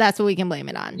 Okay, so that's what we can blame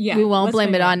it on. Yeah, we won't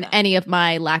blame it on that. any of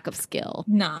my lack of skill.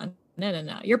 No.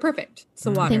 You're perfect. It's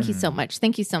the water. Thank you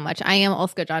so much. I am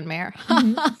Oska John Mayer. I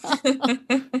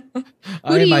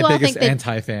am my biggest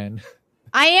anti-fan.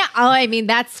 I am. Oh, I mean,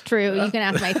 that's true. You can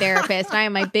ask my therapist. I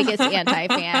am my biggest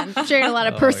anti-fan. I'm sharing a lot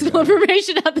of personal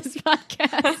information on this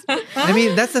podcast. I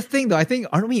mean, that's the thing, though. I think,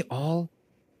 aren't we all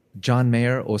John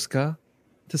Mayer, Oska,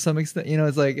 to some extent? You know,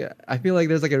 it's like, I feel like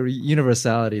there's like a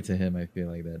universality to him. I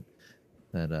feel like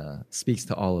that speaks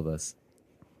to all of us.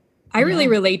 I really Yeah.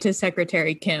 relate to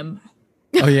Secretary Kim.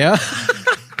 Oh yeah.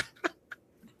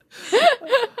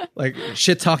 Like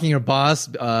shit talking your boss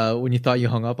when you thought you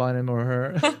hung up on him or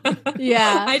her.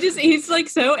 Yeah. He's like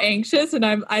so anxious, and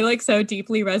I like so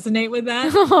deeply resonate with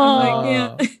that. I'm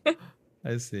like, yeah.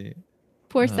 I see.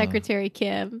 Poor Secretary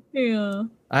Kim. Yeah.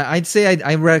 I'd say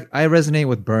I resonate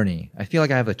with Bernie. I feel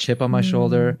like I have a chip on my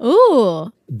shoulder,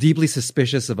 Ooh. deeply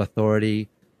suspicious of authority,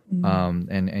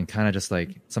 and kind of just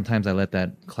like sometimes I let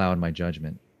that cloud my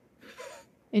judgment.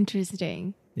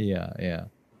 Interesting. Yeah.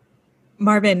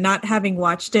 Marvin, not having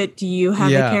watched it, do you have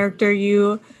Yeah. a character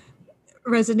you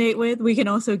resonate with? We can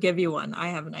also give you one. I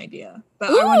have an idea,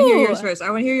 but I want to hear yours Ooh. first. I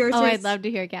want to hear yours Oh, first. I'd love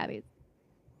to hear Kathy's.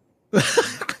 I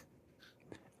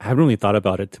haven't really thought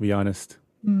about it, to be honest.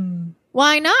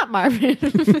 Why not, Marvin?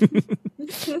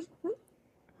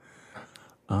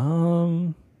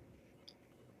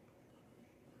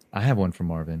 I have one for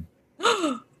Marvin.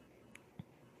 Let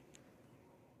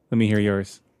me hear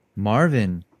yours.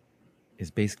 Marvin is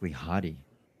basically Hottie,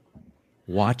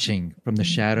 watching from the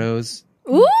shadows,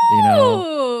 Ooh.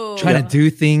 trying to do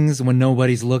things when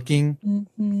nobody's looking.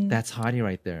 That's Hottie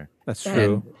right there. That's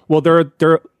true. Well, there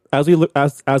are as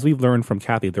we've learned from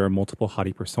Kathy, there are multiple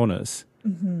hottie personas,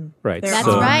 right? There That's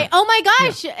are. right. Oh my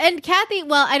gosh. And Kathy,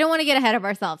 well, I don't want to get ahead of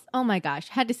ourselves. Oh my gosh.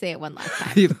 Had to say it one last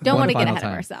time. Don't One want to get final ahead of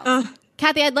time. ourselves.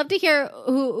 Kathy, I'd love to hear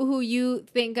who you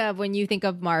think of when you think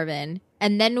of Marvin.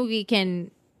 And then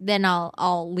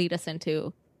I'll lead us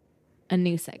into a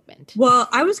new segment. Well,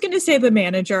 I was going to say the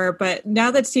manager, but now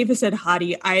that Steve has said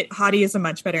Hottie, Hottie is a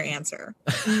much better answer.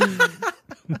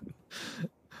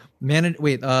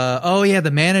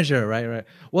 The manager, right.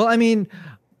 Well, I mean,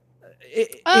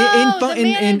 the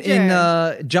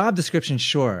in job description,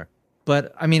 sure,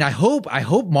 but I mean, I hope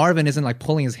Marvin isn't like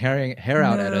pulling his hair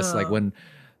out at us, No. like when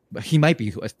he might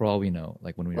be, for all we know,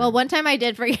 like when we. Well, one time I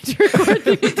did forget to record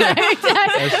the entire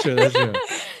time. That's true.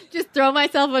 Just throw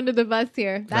myself under the bus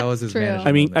here. That's was his true. manager.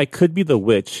 I mean, I could be the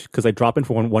witch because I drop in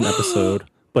for one episode,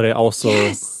 but I also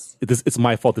Yes. it's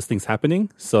my fault this thing's happening.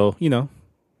 So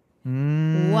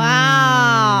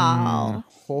Wow.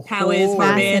 How is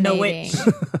Marvin a witch?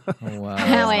 Wow.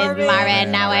 How is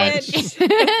Marvin now a witch?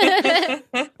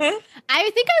 I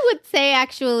think I would say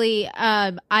actually,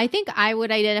 I think I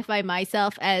would identify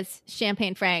myself as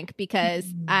Champagne Frank because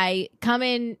I come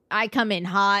in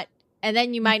hot, and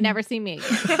then you might never see me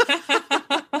again.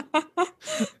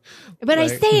 But I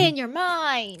Right. stay in your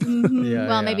mind. Yeah,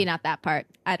 Well, maybe not that part.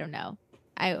 I don't know.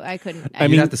 I couldn't. I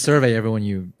mean, you have to survey everyone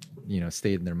you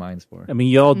stayed in their minds for. I mean,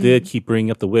 y'all did keep bringing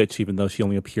up the witch, even though she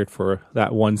only appeared for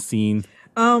that one scene.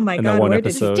 Oh my And that God. one Where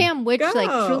episode. did Damn witch Go.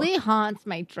 like truly haunts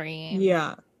my dream. he?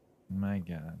 Yeah. My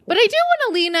God. But I do want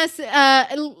to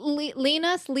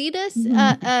lead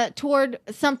us toward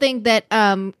something that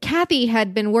Kathy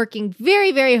had been working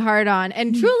very, very hard on,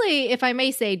 and truly, if I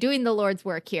may say, doing the Lord's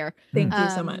work here. Thank you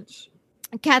so much.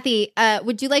 Kathy,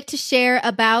 would you like to share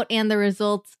about and the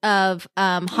results of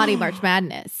Hottie March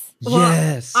Madness? Well,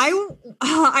 Yes.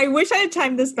 I wish I had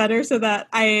timed this better so that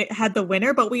I had the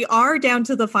winner, but we are down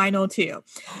to the final two.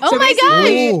 Oh So my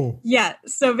basically- gosh! Ooh. Yeah.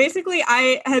 So basically,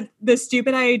 I had this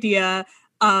stupid idea,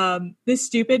 this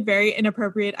stupid, very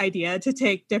inappropriate idea to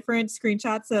take different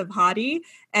screenshots of Hottie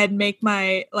and make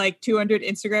my 200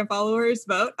 Instagram followers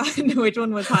vote on which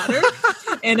one was hotter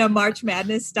in a March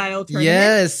Madness style tournament.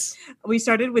 Yes. We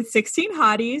started with 16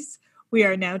 Hotties. We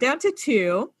are now down to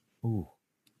 2. Ooh.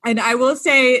 And I will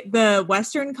say the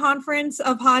Western Conference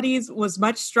of Hotties was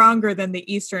much stronger than the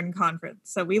Eastern Conference.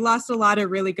 So we lost a lot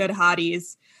of really good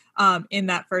Hotties in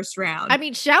that first round. I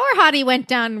mean, Shower Hottie went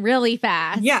down really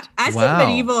fast. Yeah, as Wow. the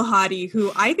medieval hottie,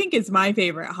 who I think is my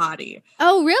favorite hottie,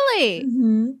 Oh, really?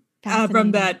 from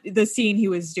Fascinating. the scene he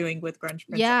was doing with Grunge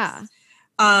Princess. Yeah.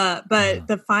 But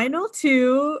the final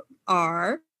two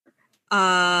are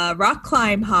Rock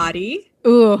Climb Hottie,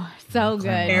 Ooh, so good.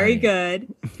 very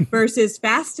good, versus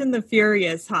Fast and the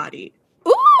Furious Hottie,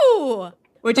 Ooh,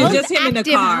 which those is just him in a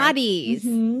active car. hotties.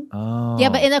 Mhm. Oh. Yeah,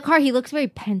 but in the car, he looks very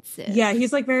pensive. Yeah,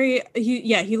 he's like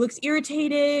he looks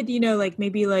irritated,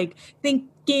 maybe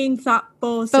thinking,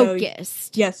 thoughtful.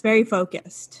 Focused. So, yes, very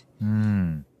focused.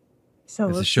 So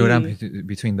It's we'll a showdown see.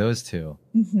 between those two.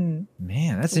 Mhm.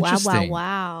 Man, that's Wow, interesting.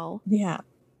 wow. Yeah.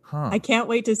 Huh. I can't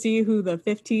wait to see who the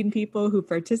 15 people who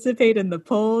participate in the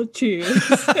poll choose.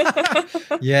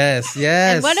 Yes.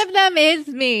 And one of them is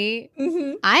me.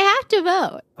 Mhm. I have to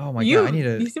vote. Oh my you, God,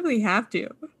 you simply have to.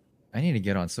 I need to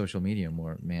get on social media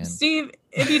more, man. Steve,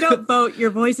 if you don't vote, your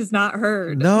voice is not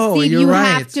heard. No, Steve, you're you right.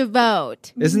 have to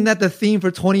vote. Isn't that the theme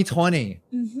for 2020?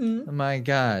 Mhm. Oh my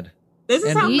God. This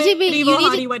is And- how You should be- medieval you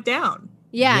need to- hottie went down.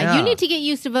 Yeah, you need to get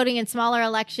used to voting in smaller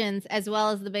elections as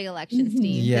well as the big elections,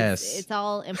 Steve. Yes. It's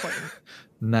all important.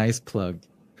 Nice plug.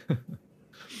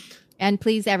 And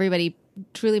please, everybody,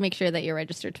 truly make sure that you're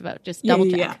registered to vote. Just double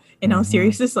check. Yeah. In all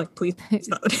seriousness, like, please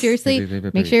vote. Seriously,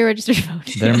 make sure you're registered to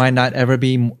vote. There might not ever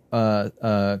be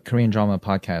a Korean drama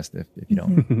podcast if you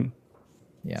don't.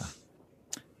 Yeah.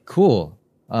 Cool.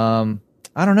 I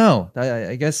don't know.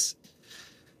 I guess.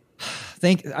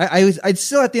 I'd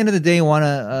still at the end of the day want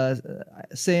to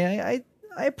say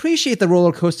I appreciate the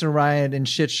roller coaster ride and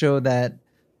shit show that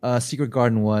Secret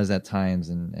Garden was at times,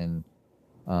 and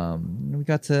we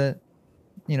got to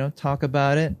talk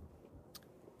about it.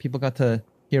 People got to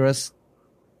hear us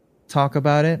talk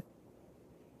about it.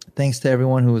 Thanks to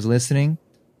everyone who was listening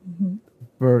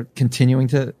for continuing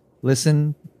to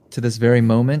listen to this very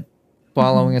moment,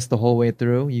 following us the whole way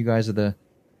through. You guys are the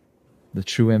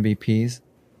true MVPs.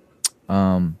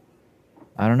 I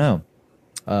don't know.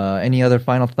 Any other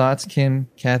final thoughts, Kim,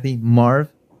 Kathy,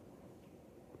 Marv?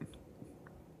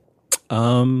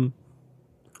 Well,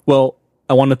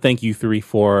 I want to thank you three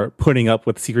for putting up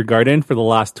with Secret Garden for the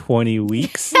last 20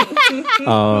 weeks.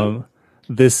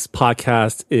 This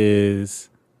podcast is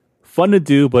fun to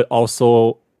do, but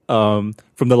also from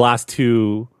the last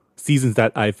 2 seasons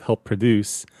that I've helped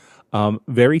produce,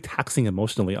 very taxing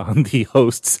emotionally on the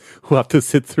hosts who have to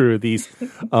sit through these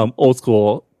old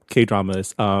school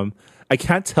K-dramas. I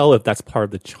can't tell if that's part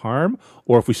of the charm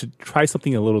or if we should try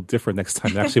something a little different next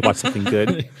time and actually watch something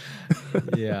good.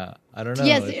 Yeah, I don't know.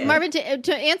 Yes, Marvin,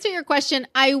 to answer your question,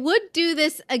 I would do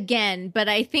this again, but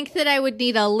I think that I would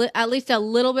need at least a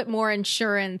little bit more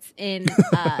insurance in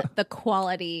the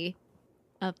quality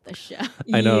of the show.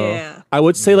 I know. Yeah. I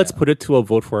would say let's put it to a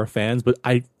vote for our fans, but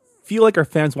I feel like our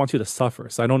fans want you to suffer,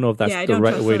 so I don't know if that's the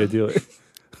right way to do it.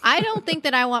 I don't think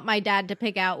that I want my dad to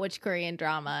pick out which Korean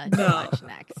drama to watch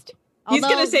next. He's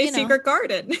going to say Secret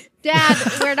Garden. Dad,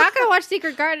 we're not going to watch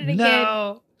Secret Garden again.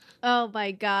 No. Oh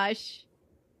my gosh.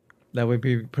 That would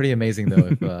be pretty amazing, though,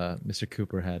 if Mr.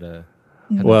 Cooper had a.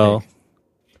 Well,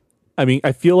 I mean,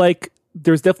 I feel like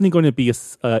there's definitely going to be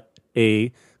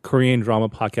a Korean drama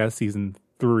podcast season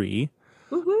 3.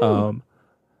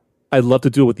 I'd love to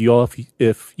do it with you all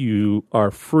if you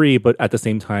are free, but at the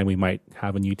same time, we might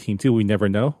have a new team too. We never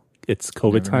know. It's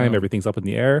COVID time. Everything's up in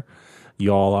the air.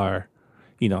 Y'all are,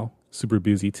 super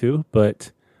busy too.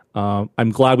 But I'm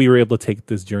glad we were able to take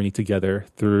this journey together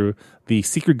through the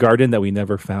Secret Garden that we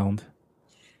never found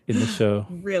in the show.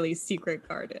 Really, Secret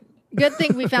Garden. Good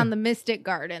thing we found the Mystic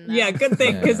Garden, though. Yeah, good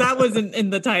thing, because that wasn't in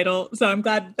the title. So I'm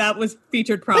glad that was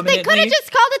featured prominently. But they could have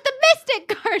just called it the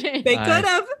Mystic Garden. They could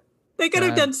have. They could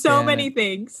have done so many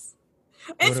things.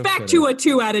 It's back to a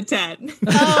 2 out of 10. Just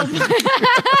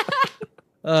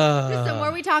the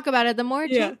more we talk about it, the more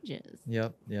it changes.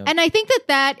 Yep. And I think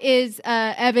that is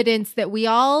evidence that we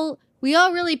all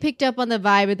really picked up on the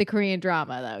vibe of the Korean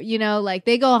drama, though. Like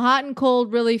they go hot and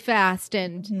cold really fast,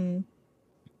 and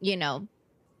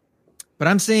But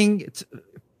I'm saying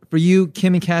for you,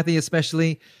 Kim and Kathy,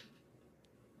 especially,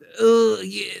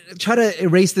 try to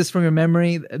erase this from your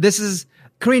memory.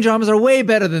 Korean dramas are way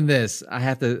better than this. I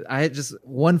had just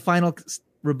one final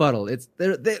rebuttal.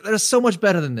 They're so much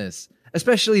better than this,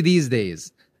 especially these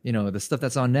days. The stuff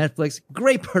that's on Netflix,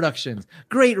 great productions,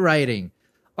 great writing.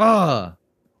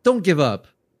 Don't give up.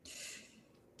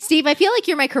 Steve, I feel like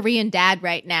you're my Korean dad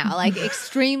right now, like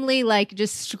extremely like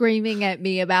just screaming at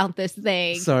me about this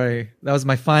thing. Sorry, that was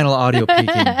my final audio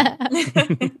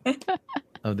peeking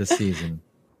of the season.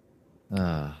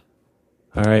 All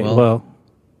right, well,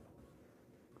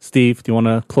 Steve, do you want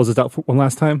to close this out for one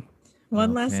last time?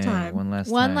 One last time. One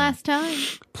last time.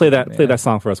 Play that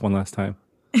song for us one last time.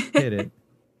 Hit it.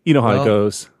 You know how it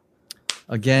goes.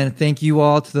 Again, thank you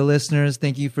all to the listeners.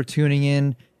 Thank you for tuning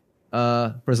in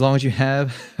for as long as you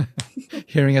have,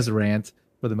 hearing us rant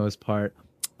for the most part.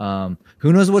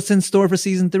 Who knows what's in store for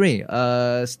season 3?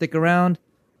 Stick around.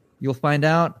 You'll find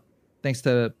out. Thanks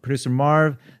to producer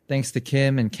Marv. Thanks to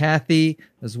Kim and Kathy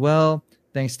as well.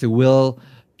 Thanks to Will,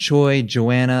 Choi,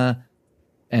 Joanna,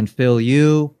 and Phil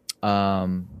Yu.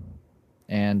 And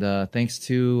thanks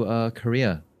to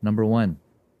Korea, number 1.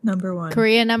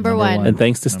 Korea number one. And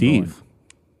thanks to Steve.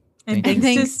 And thanks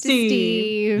to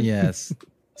Steve. Yes.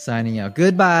 Signing out.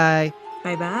 Goodbye.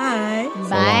 Bye-bye.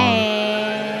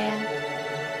 Bye.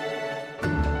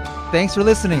 Thanks for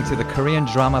listening to the Korean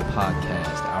Drama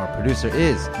Podcast. Our producer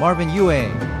is Marvin Yue,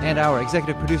 and our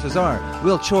executive producers are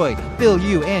Will Choi, Phil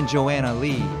Yu, and Joanna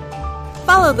Lee.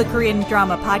 Follow the Korean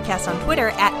Drama Podcast on Twitter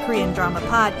at Korean Drama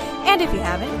Pod. And if you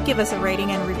haven't, give us a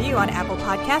rating and review on Apple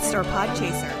Podcasts or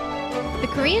Podchaser. The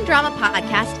Korean Drama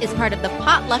Podcast is part of the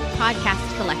Potluck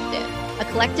Podcast Collective, a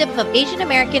collective of Asian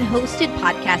American hosted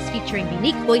podcasts featuring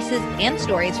unique voices and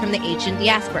stories from the Asian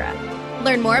diaspora.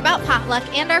 Learn more about Potluck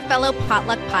and our fellow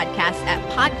Potluck podcasts at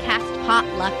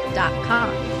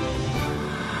podcastpotluck.com.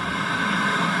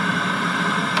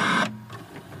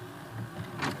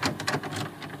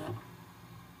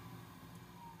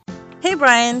 Hey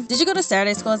Brian, did you go to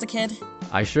Saturday school as a kid?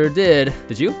 I sure did.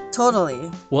 Did you?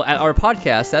 Totally. Well, at our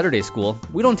podcast, Saturday School,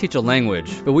 we don't teach a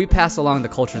language, but we pass along the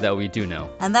culture that we do know.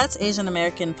 And that's Asian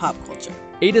American pop culture.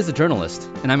 Ada's a journalist,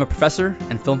 and I'm a professor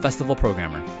and film festival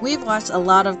programmer. We've watched a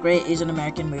lot of great Asian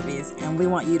American movies, and we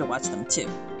want you to watch them too.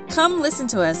 Come listen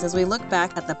to us as we look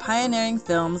back at the pioneering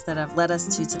films that have led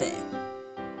us to today.